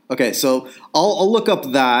 No. Okay, so I'll look up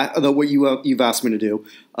what you've asked me to do.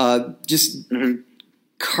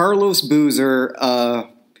 Carlos Boozer.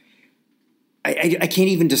 I can't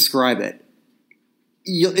even describe it.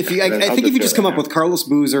 I think if you just come up with Carlos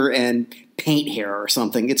Boozer and paint hair or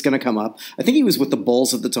something, it's going to come up. I think he was with the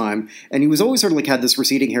Bulls at the time, and he was always sort of like had this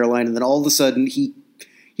receding hairline, and then all of a sudden he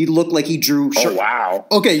looked like he drew. Oh wow!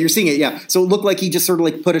 Okay, you're seeing it, yeah. So it looked like he just sort of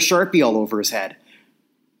like put a Sharpie all over his head.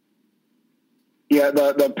 Yeah,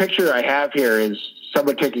 the picture I have here is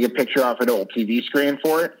someone taking a picture off an old TV screen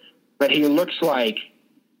for it, but he looks like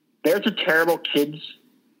there's a terrible kids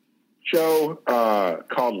show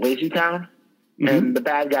called Lazy Town, and the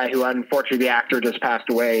bad guy, who unfortunately the actor just passed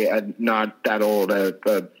away, not that old.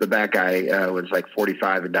 The bad guy was like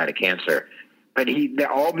 45 and died of cancer. But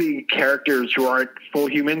all the characters who aren't full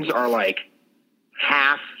humans are like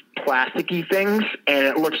half plasticky things, and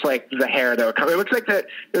it looks like the hair that would come. It looks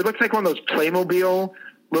like one of those Playmobil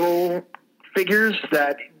little figures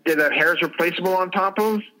that the hair is replaceable on top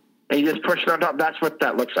of, and you just push it on top. That's what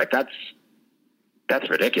that looks like. That's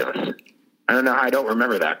ridiculous. I don't know how I don't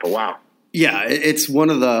remember that, but wow. Yeah, it's one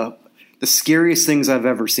of the scariest things I've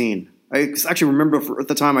ever seen. I actually remember at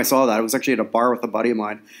the time I saw that, I was actually at a bar with a buddy of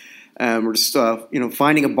mine. We're just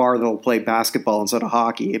finding a bar that'll play basketball instead of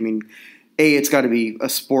hockey. I mean, A, it's got to be a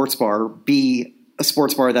sports bar. B, a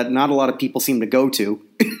sports bar that not a lot of people seem to go to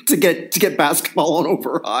to get basketball on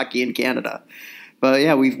over hockey in Canada. But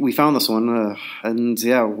yeah, we found this one, and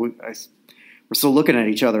yeah, we're still looking at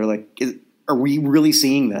each other like, are we really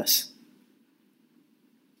seeing this?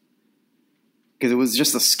 Because it was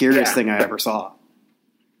just the scariest thing I ever saw.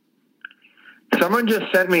 Someone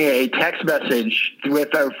just sent me a text message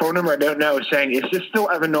with a phone number I don't know saying, "Is this still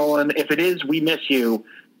Evan Nolan? If it is, we miss you.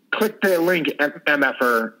 Click the link,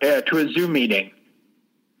 MFR, to a Zoom meeting."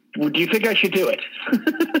 Do you think I should do it?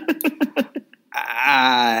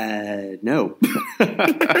 No.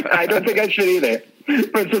 I don't think I should either.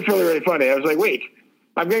 But it's just really, really funny. I was like, wait,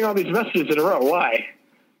 I'm getting all these messages in a row. Why?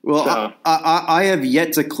 Well, so. I have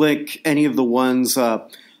yet to click any of the ones, all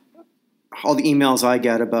the emails I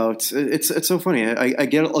get about. It's so funny. I'll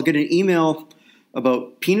get an email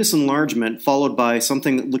about penis enlargement followed by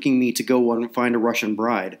something looking me to go and find a Russian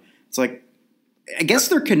bride. It's like, I guess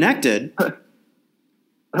they're connected.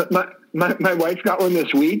 My wife got one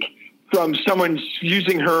this week from someone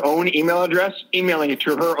using her own email address, emailing it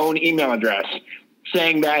to her own email address,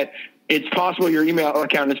 saying that it's possible your email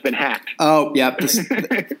account has been hacked. Oh, yeah.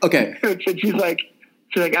 Okay. So she's like,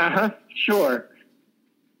 sure.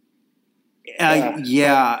 A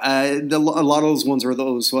lot of those ones are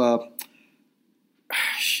those.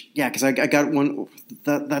 Because I got one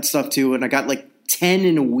that stuff too, and I got like 10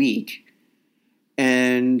 in a week,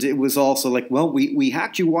 and it was also like, well, we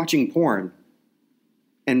hacked you watching porn,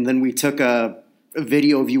 and then we took a a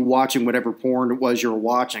video of you watching whatever porn it was you were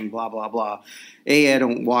watching, blah, blah, blah. A, I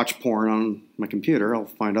don't watch porn on my computer. I'll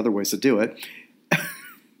find other ways to do it.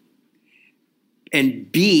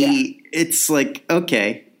 And B, it's like,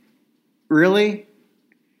 okay, really?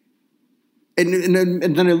 And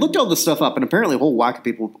then I looked all this stuff up, and apparently a whole whack of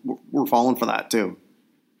people were falling for that, too.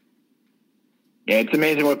 Yeah, it's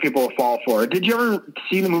amazing what people fall for. Did you ever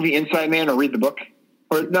see the movie Inside Man or read the book?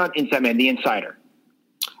 Or not Inside Man, The Insider.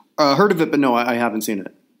 Heard of it, but no, I haven't seen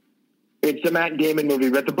it. It's a Matt Damon movie,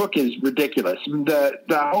 but the book is ridiculous.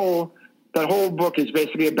 That whole book is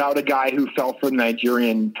basically about a guy who fell for the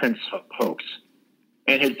Nigerian prince hoax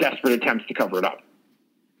and his desperate attempts to cover it up.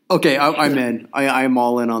 Okay, I'm in. I'm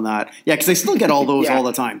all in on that. Yeah, because I still get all those all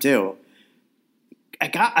the time too. I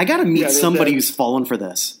got to meet somebody who's fallen for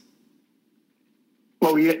this.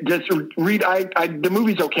 Well, you just read. The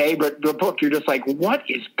movie's okay, but the book, you're just like, what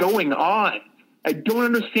is going on? I don't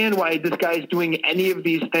understand why this guy's doing any of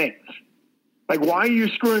these things. Like, why are you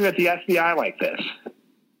screwing at the FBI like this?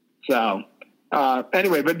 So,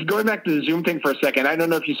 anyway, but going back to the Zoom thing for a second, I don't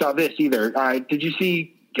know if you saw this either. Did you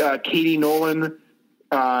see Katie Nolan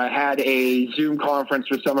had a Zoom conference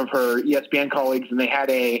with some of her ESPN colleagues, and they had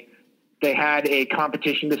a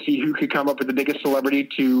competition to see who could come up with the biggest celebrity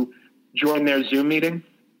to join their Zoom meeting?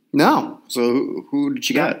 No. So who did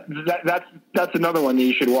you get? That's another one that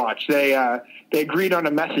you should watch. They agreed on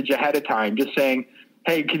a message ahead of time, just saying,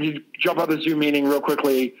 "Hey, can you jump on the Zoom meeting real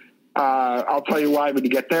quickly? I'll tell you why when you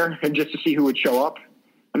get there," and just to see who would show up.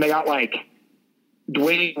 And they got like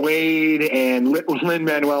Dwayne Wade and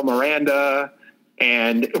Lin-Manuel Miranda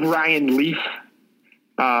and Ryan Leaf.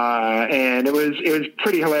 And it was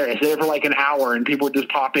pretty hilarious. They were for like an hour, and people would just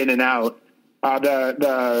pop in and out.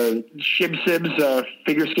 The Shib Sibs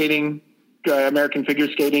figure skating, American figure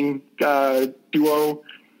skating duo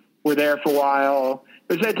were there for a while.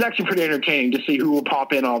 It's actually pretty entertaining to see who will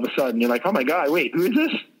pop in all of a sudden. You're like, oh my God, wait, who is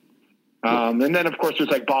this? And then of course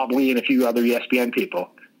there's like Bob Lee and a few other ESPN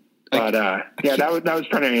people. But that was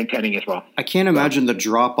pretty entertaining as well. I can't imagine the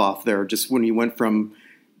drop off there, just when you went from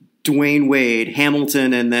Dwayne Wade,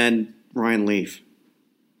 Hamilton, and then Ryan Leaf.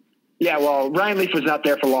 Yeah, well, Ryan Leaf was not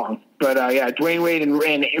there for long. But, Dwayne Wade and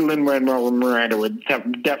Lin-Manuel Miranda were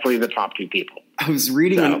definitely the top two people. I was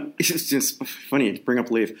reading, it's just funny to bring up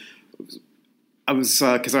Leaf. I was,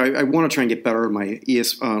 because I want to try and get better at my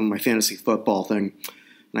fantasy football thing.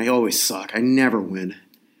 And I always suck. I never win.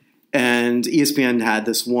 And ESPN had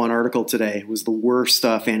this one article today. It was the worst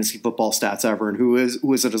fantasy football stats ever. And who is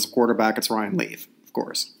it as a quarterback? It's Ryan Leaf, of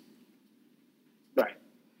course. Right.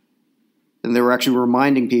 And they were actually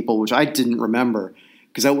reminding people, which I didn't remember,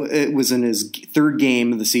 because it was in his third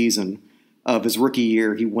game of the season of his rookie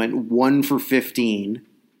year. He went 1 for 15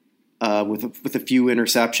 with a few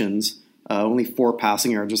interceptions, only 4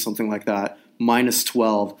 passing yards or something like that, minus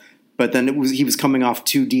 12. But then he was coming off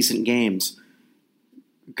 2 decent games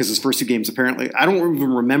because his first 2 games apparently, I don't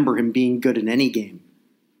even remember him being good in any game.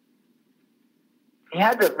 He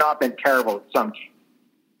had to have not been terrible at some games.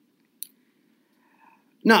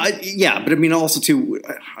 No, yeah, but I mean also too,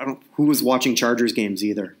 who was watching Chargers games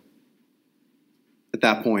either at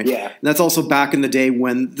that point? Yeah. And that's also back in the day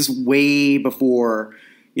when this is way before,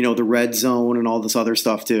 the red zone and all this other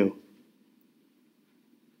stuff too.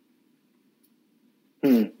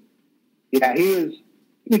 Yeah, he was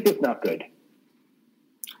not good.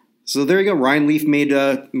 So there you go. Ryan Leaf made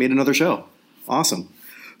another show. Awesome.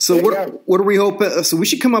 So what do we hope? So we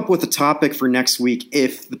should come up with a topic for next week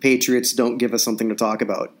if the Patriots don't give us something to talk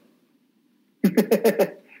about. I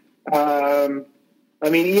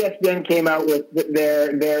mean, ESPN came out with their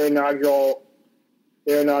inaugural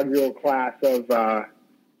class of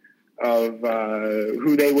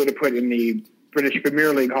who they would have put in the British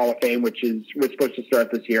Premier League Hall of Fame, which was supposed to start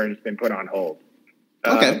this year and it's been put on hold.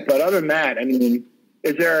 Okay. But other than that, I mean,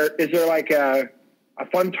 is there like a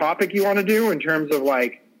fun topic you want to do in terms of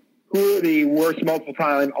like who are the worst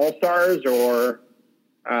multiple-time All-Stars or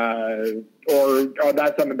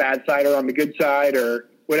that's on the bad side or on the good side or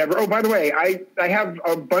whatever? Oh, by the way, I have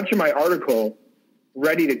a bunch of my article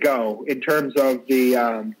ready to go in terms of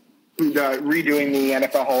the redoing the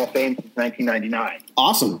NFL Hall of Fame since 1999.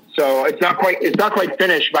 Awesome. So it's not quite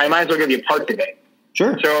finished, but I might as well give you part of it.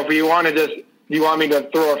 Sure. So if you want me to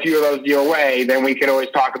throw a few of those your way, then we could always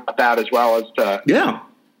talk about that as well as to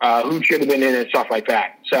who should have been in it and stuff like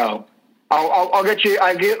that. So I'll get you.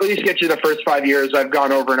 At least get you the first 5 years. I've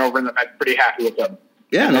gone over and over, and I'm pretty happy with them.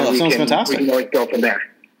 Yeah, no, that sounds fantastic. We can always go from there.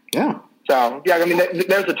 Yeah. So yeah, I mean,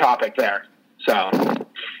 there's a topic there. So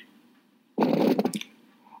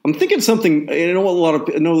I'm thinking something. I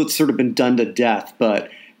know it's sort of been done to death, but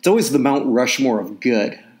it's always the Mount Rushmore of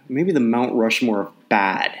good. maybe the Mount Rushmore of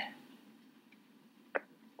bad.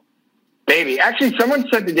 Maybe. Actually, someone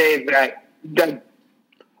said today that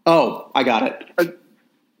Oh, I got it.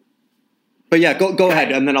 But yeah, go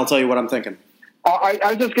ahead, and then I'll tell you what I'm thinking. I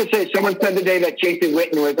was just going to say, someone said today that Jason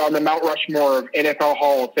Witten was on the Mount Rushmore of NFL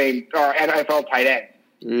Hall of Fame, or NFL tight ends.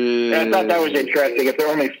 And I thought that was interesting. If there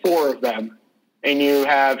are only 4 of them, and you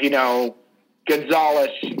have, Gonzalez,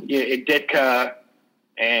 Ditka,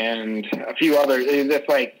 and a few others, it's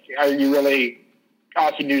like, are you really,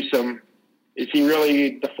 Austin Newsome, is he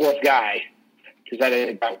really the 4th guy? Because I didn't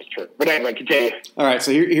think that was true. But anyway, continue. All right,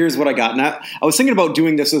 so here's what I got. Now, I was thinking about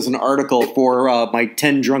doing this as an article for my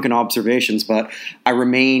 10 drunken observations, but I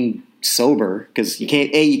remain sober because you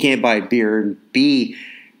can't buy beer, and B,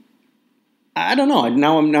 I don't know.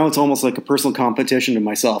 Now it's almost like a personal competition to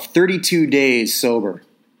myself. 32 days sober,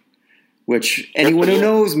 which anyone who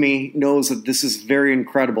knows me knows that this is very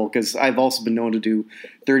incredible because I've also been known to do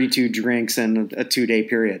 32 drinks in a 2-day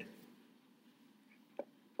period.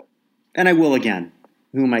 And I will again.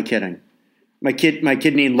 Who am I kidding? My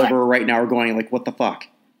kidney and liver right now are going like, what the fuck?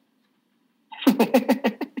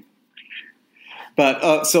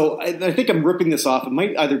 But so I think I'm ripping this off. It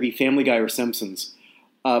might either be Family Guy or Simpsons.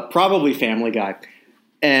 Probably Family Guy.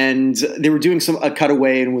 And they were doing a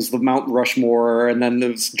cutaway, and it was the Mount Rushmore, and then there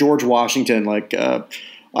was George Washington, like,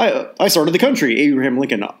 I started the country. Abraham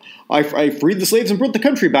Lincoln, I freed the slaves and brought the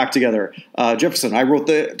country back together. Jefferson, I wrote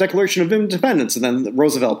the Declaration of Independence. And then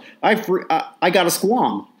Roosevelt, I got a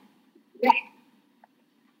squam.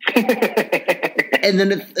 and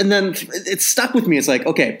then it stuck with me. It's like,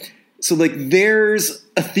 okay, so like there's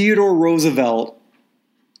a Theodore Roosevelt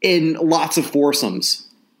in lots of foursomes.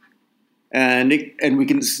 And we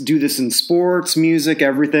can do this in sports, music,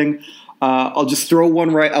 everything. I'll just throw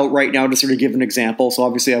one out right now to sort of give an example. So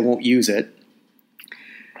obviously I won't use it.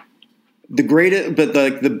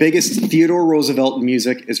 The biggest Theodore Roosevelt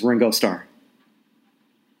music is Ringo Starr.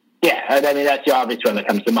 Yeah, I mean that's the obvious one that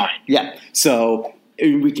comes to mind. Yeah, so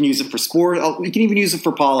we can use it for sport. We can even use it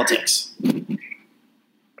for politics.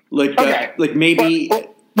 Like maybe.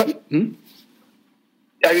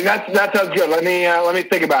 I mean that sounds good. Let me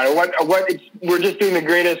think about it. What we're just doing the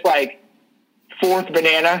greatest like 4th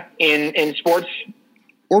banana in sports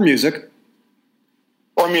or music.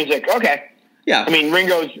 Okay. Yeah. I mean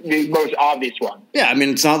Ringo's the most obvious one. Yeah, I mean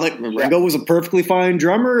it's not like Ringo was a perfectly fine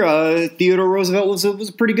drummer. Theodore Roosevelt was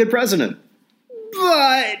a pretty good president.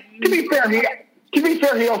 But to be fair,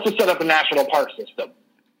 he also set up a national park system.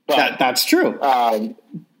 But, that's true.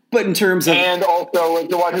 But in terms of, and also is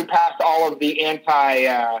the one who passed all of the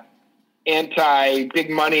anti big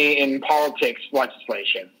money in politics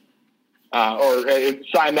legislation, or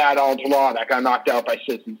signed that all into law that got knocked out by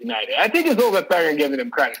Citizens United. I think it's a little bit better than giving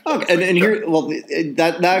him credit. Okay, and here, well,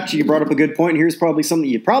 that actually you brought up a good point. Here's probably something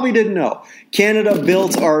you probably didn't know. Canada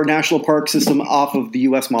built our national park system off of the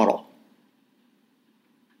U.S. model.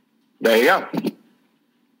 There you go.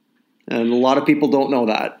 And a lot of people don't know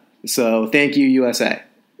that. So thank you, USA.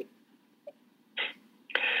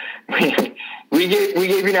 We gave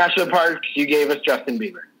you national parks. You gave us Justin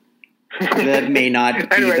Bieber. That may not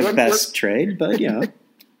be the best trade, but yeah.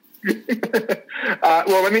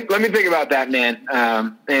 Well, let me think about that, man,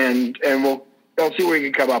 and we'll see what we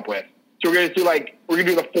can come up with. So we're gonna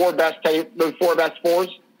do the 4 best 4s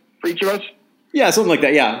for each of us. Yeah, something like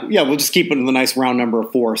that. Yeah. We'll just keep it in the nice round number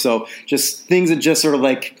of 4. So just things that just sort of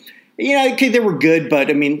like, okay, they were good, but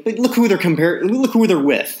I mean, look who they're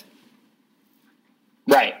with.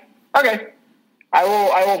 Right. Okay. I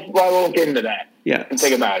will look into that. Yeah. And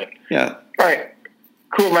think about it. Yeah. All right.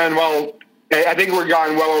 Cool, man. Well, I think we're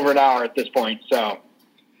gone well over an hour at this point. So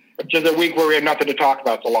just a week where we have nothing to talk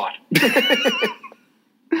about. It's a lot.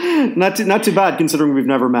 Not too bad considering we've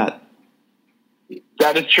never met.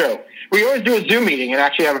 That is true. We always do a Zoom meeting and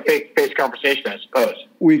actually have a face-to-face conversation, I suppose.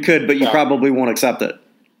 We could, but you probably won't accept it.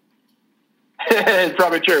 It's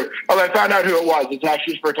probably true. Although I found out who it was. It's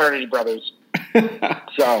actually fraternity brothers.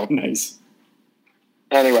 So nice.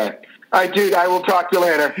 Anyway. All right, dude. I will talk to you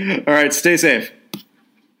later. All right. Stay safe.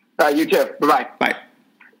 All right. You too. Bye-bye. Bye.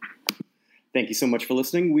 Thank you so much for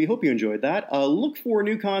listening. We hope you enjoyed that. Look for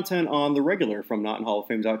new content on the regular from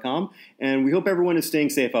Notinhalloffame.com, and we hope everyone is staying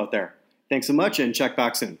safe out there. Thanks so much, and check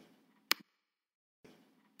back soon.